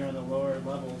sense when you're on the lower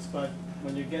levels, but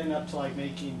when you're getting up to like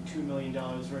making $2 million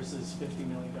versus $50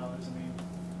 million, I mean,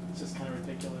 it's just kind of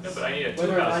ridiculous. Yeah, but I need a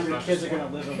Whether or not 2,000 your not kids are just gonna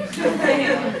one.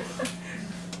 live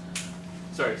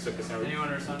a Sorry, so Cassandra, Anyone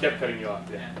respond? kept cutting you off.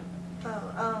 Yeah.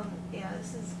 Yeah,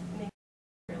 this is maybe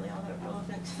really all that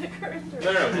relevant to the current.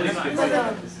 No, please Fine.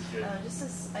 continue. This is good. Just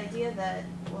this idea that,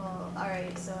 well,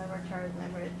 alright, so I worked hard and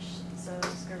I'm rich, so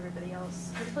screw everybody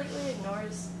else, completely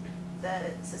ignores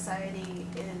that society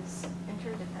is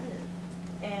interdependent.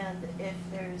 And if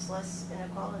there's less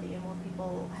inequality and more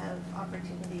people have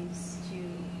opportunities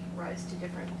to rise to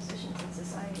different positions in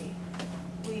society,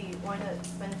 we wind up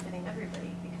benefiting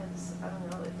everybody, because, I don't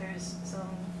know, if there's some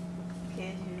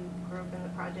kid who grew up in the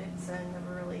projects and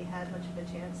never really had much of a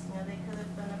chance, you know, they could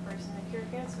have been a person to cure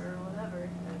cancer or whatever,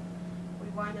 and we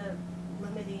wind up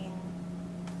limiting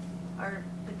our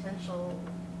potential,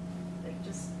 like,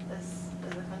 just as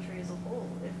a country as a whole,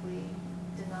 if we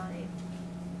deny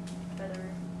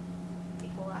better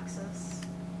equal access.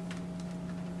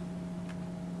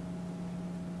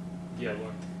 Yeah,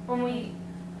 Lauren.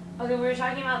 We were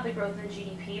talking about the growth in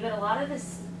GDP, but a lot of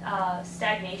this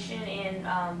stagnation in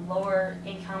lower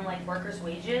income like workers'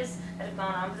 wages that have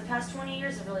gone on for the past 20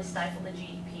 years have really stifled the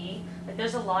GDP. Like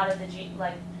there's a lot of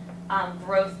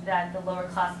growth that the lower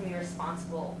class can be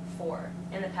responsible for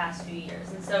in the past few years.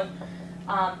 And so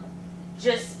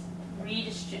just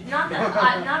not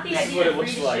the This is idea what of it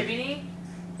looks like. redistributing,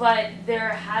 but there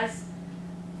has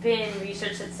been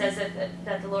research that says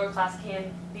that the lower class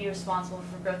can be responsible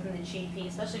for growth in the GDP,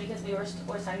 especially because we were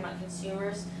always talking about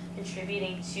consumers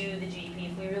contributing to the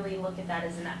GDP. If we really look at that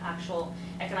as an actual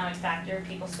economic factor,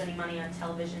 people spending money on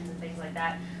televisions and things like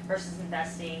that versus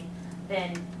investing,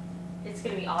 then it's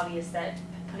going to be obvious that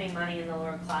putting money in the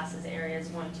lower classes area is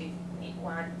going to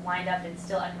wind up in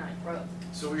still economic growth.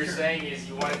 So what you're saying is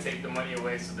you want to take the money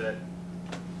away so that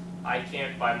I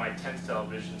can't buy my 10th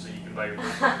television, so you can buy your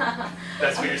first one.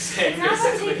 That's what you're saying, It's not about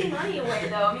basically. taking money away,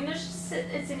 though. I mean, it's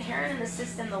inherent in the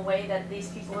system the way that these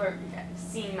people are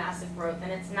seeing massive growth,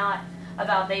 and it's not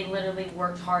about they literally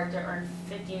worked hard to earn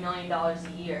 $50 million a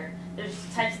year. There's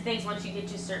types of things once you get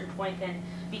to a certain point, then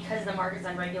because the market's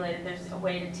unregulated, there's a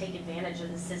way to take advantage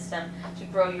of the system to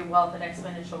grow your wealth at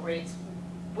exponential rates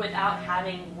without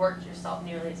having worked yourself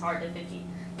nearly as hard to $50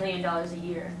 million a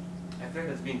year. I feel like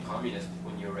that's being communist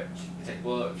when you're rich. It's like,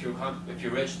 well, if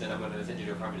you're rich, then I'm going to send you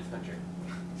to a communist country.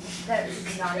 That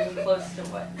is not even close to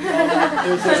what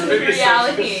Maybe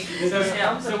reality.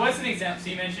 So what's an example? So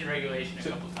you mentioned regulation a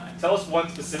couple times. Tell us one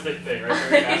specific thing, right?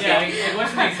 There, Yeah, like,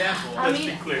 what's an example? I Let's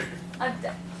mean, be clear.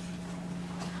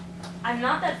 I'm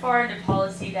not that far into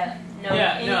policy that know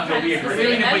Yeah, any no, kind but of we specific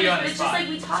agree. We're gonna put you measures, on but the it's just spot. like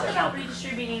we talk about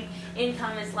redistributing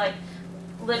income as like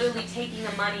literally taking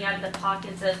the money out of the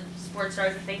pockets of sports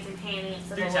stars and things and handing it to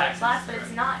the Through lower taxes, class, but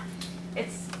right.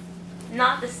 it's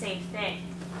not the same thing.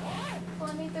 Well,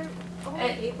 I mean, they're only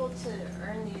able to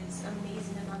earn these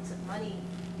amazing amounts of money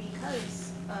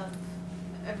because of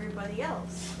everybody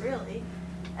else, really.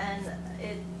 And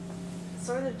it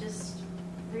sort of just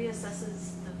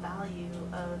reassesses the value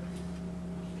of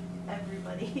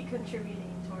everybody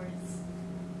contributing towards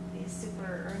these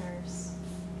super earners.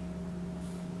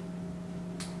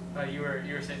 You were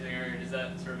saying something earlier. Does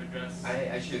that sort of address? I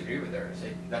actually agree with her. It's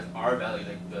like, that's our value.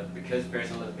 Like because Paris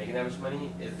Hilton is making that much money,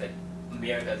 is like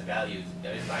America's values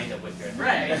that is lined up with Paris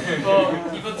Hilton.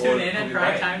 Right. People tune in at Or-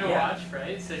 prime right, time to yeah. watch,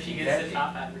 right? So she gets Exactly. the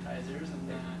top advertisers,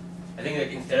 and I think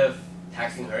like instead of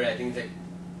taxing her, I think like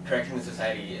correcting the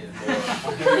society is more. But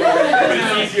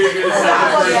it's easier to do the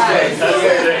second first place. That's the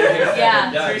thing.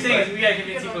 Yeah. so you're saying is we gotta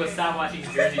convince people to stop watching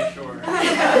Jersey Shore.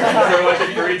 Start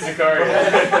watching Fareed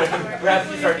Zakaria.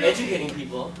 Perhaps you start educating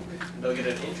people, they'll get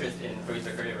an interest in Fareed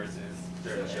Zakaria versus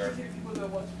Jersey Shore. People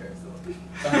don't watch Paris Hilton.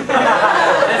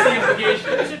 That's the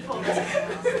implication. We should pull this.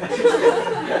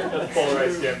 That's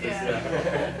polarized campus,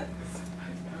 yeah.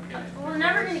 We're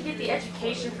never going to get the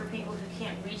education for people who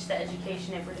can't reach the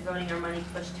education if we're devoting our money to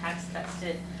push tax cuts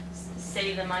to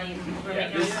save the money of people who are Yeah,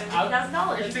 making this-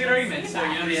 $50,000. That's a good argument. So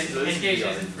you know the So this is education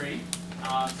the isn't free.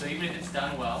 So even if it's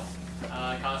done well,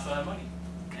 it costs a lot of money.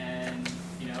 And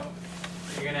you know,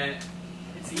 you're gonna.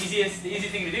 It's the easy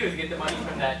thing to do is get the money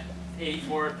from that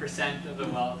 84% of the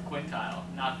wealth quintile,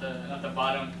 not the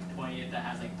bottom 20th that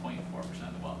has like 0.4%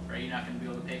 of the wealth, right? You're not going to be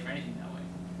able to pay for anything that way.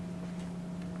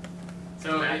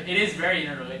 So it is very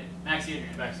interrelated. Max, you agree?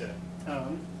 Max, yeah.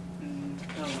 No.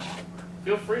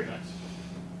 Feel free, Max.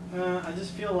 I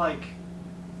just feel like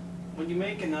when you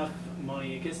make enough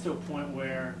money, it gets to a point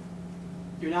where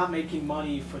you're not making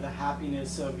money for the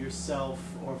happiness of yourself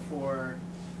or for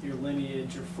your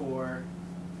lineage or for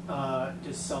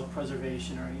just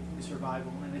self-preservation or anything,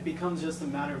 survival. And it becomes just a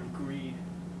matter of greed.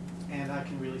 And that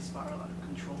can really spiral out of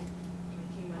control.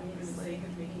 Making money for the sake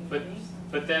of making But money.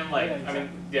 but then like Yeah, I mean exactly.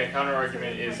 yeah, counter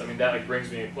argument is that like brings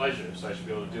me pleasure, so I should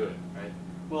be able to do it, right?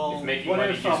 Well, If making what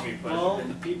money if, gives me pleasure. well,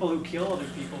 the people who kill other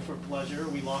people for pleasure,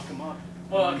 we lock them up.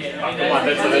 Well, okay. Oh, come on,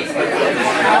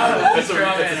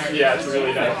 yeah, it's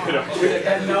really not good argument.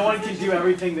 And no one can do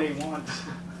everything they want.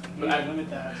 We But I- limit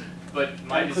that. But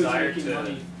my That includes desire making to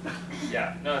money.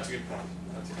 yeah, no, that's a good point.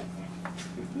 That's a good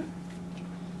point.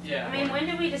 Yeah. I mean, when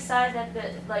do we decide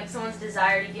that someone's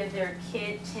desire to give their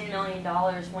kid $10 million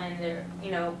when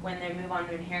when they move on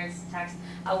to inheritance tax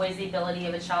outweighs the ability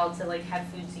of a child to like have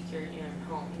food security in their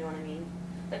home? You know what I mean?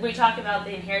 Like we talk about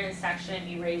the inheritance tax shouldn't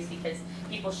be raised because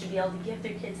people should be able to give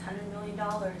their kids $100 million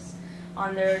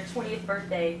on their 20th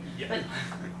birthday. Yeah. But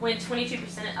when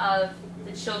 22% of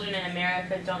the children in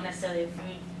America don't necessarily have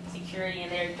food security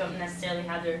and they don't necessarily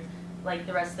have their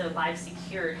the rest of their lives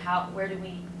secured, where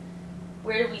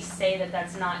do we say that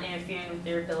that's not interfering with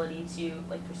their ability to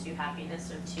pursue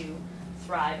happiness or to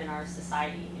thrive in our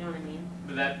society? You know what I mean?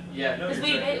 But that yeah, no, Because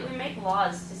you're we make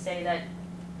laws to say that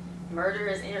murder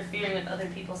is interfering with other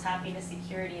people's happiness,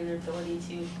 security, and their ability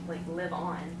to live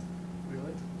on.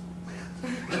 Really?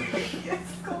 Yes,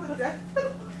 it's called the death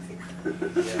penalty.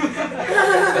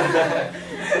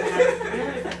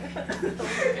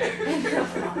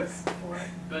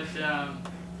 But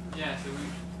yeah, so we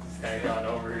Hang on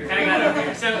over here. hang on over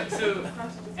here. So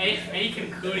any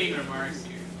concluding remarks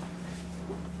here?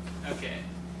 Okay.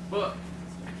 Well,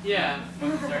 yeah.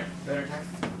 Sorry. Better tax.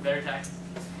 Better tax.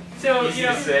 So Easy you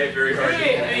know, to say, very hard to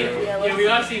really, do. I mean, you know, we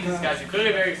love seeing discussion. Clearly,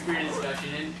 a very experienced discussion,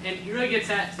 and it really gets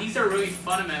at these are really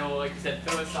fundamental, like you said,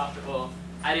 philosophical,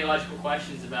 ideological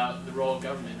questions about the role of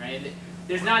government, right? And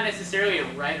there's not necessarily a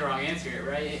right or wrong answer here,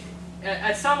 right?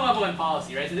 At some level in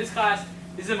policy, right? So this class,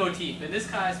 this is a motif. In this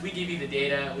class, we give you the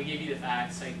data, we give you the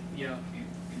facts, like you know,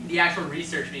 the actual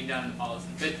research being done in the policy.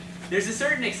 But there's a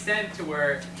certain extent to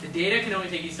where the data can only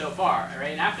take you so far, right?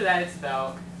 And after that, it's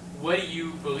about what do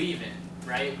you believe in?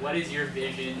 Right? What is your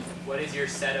vision? What is your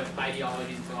set of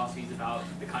ideologies and philosophies about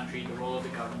the country, the role of the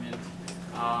government,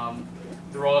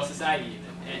 the role of society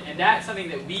even? And that's something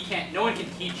that we can't, no one can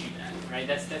teach you that, right?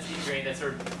 That's ingrained, that's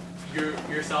sort of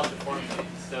yourself to formulate.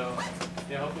 So,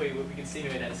 you know, hopefully we can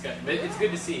stimulate that discussion. But it's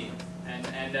good to see.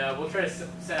 And we'll try to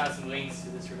send out some links to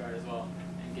this regard as well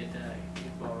and get the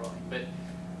ball rolling. But,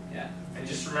 yeah. And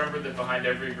just remember that behind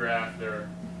every graph there are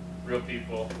real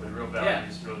people with real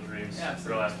values, real dreams,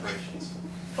 real aspirations.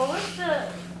 What was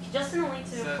just in the link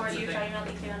to the So report it's a you were thing. talking about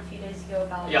that came out a few days ago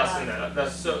about Yeah, I'll send that up.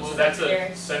 That's, so that's a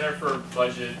There. Center for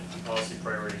Budget and Policy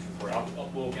Priorities report.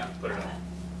 We'll Yeah. put it up.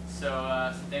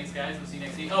 So thanks guys, we'll see you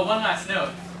next week. Oh, one last note.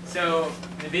 So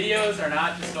the videos are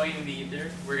not just going in the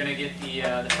ether. We're gonna get the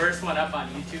first one up on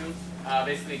YouTube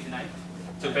basically tonight.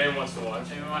 So if anyone wants to watch,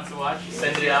 If anyone wants to watch,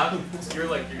 send it out. You're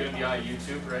gonna be on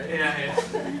YouTube, right? Yeah.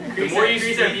 The more you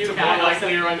increase our speak, view the more count,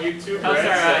 likely you're on YouTube, helps right?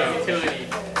 our So- utility.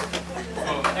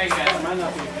 Cool. Thanks guys. Might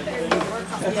not be a good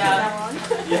thing. Yeah.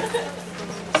 Yeah.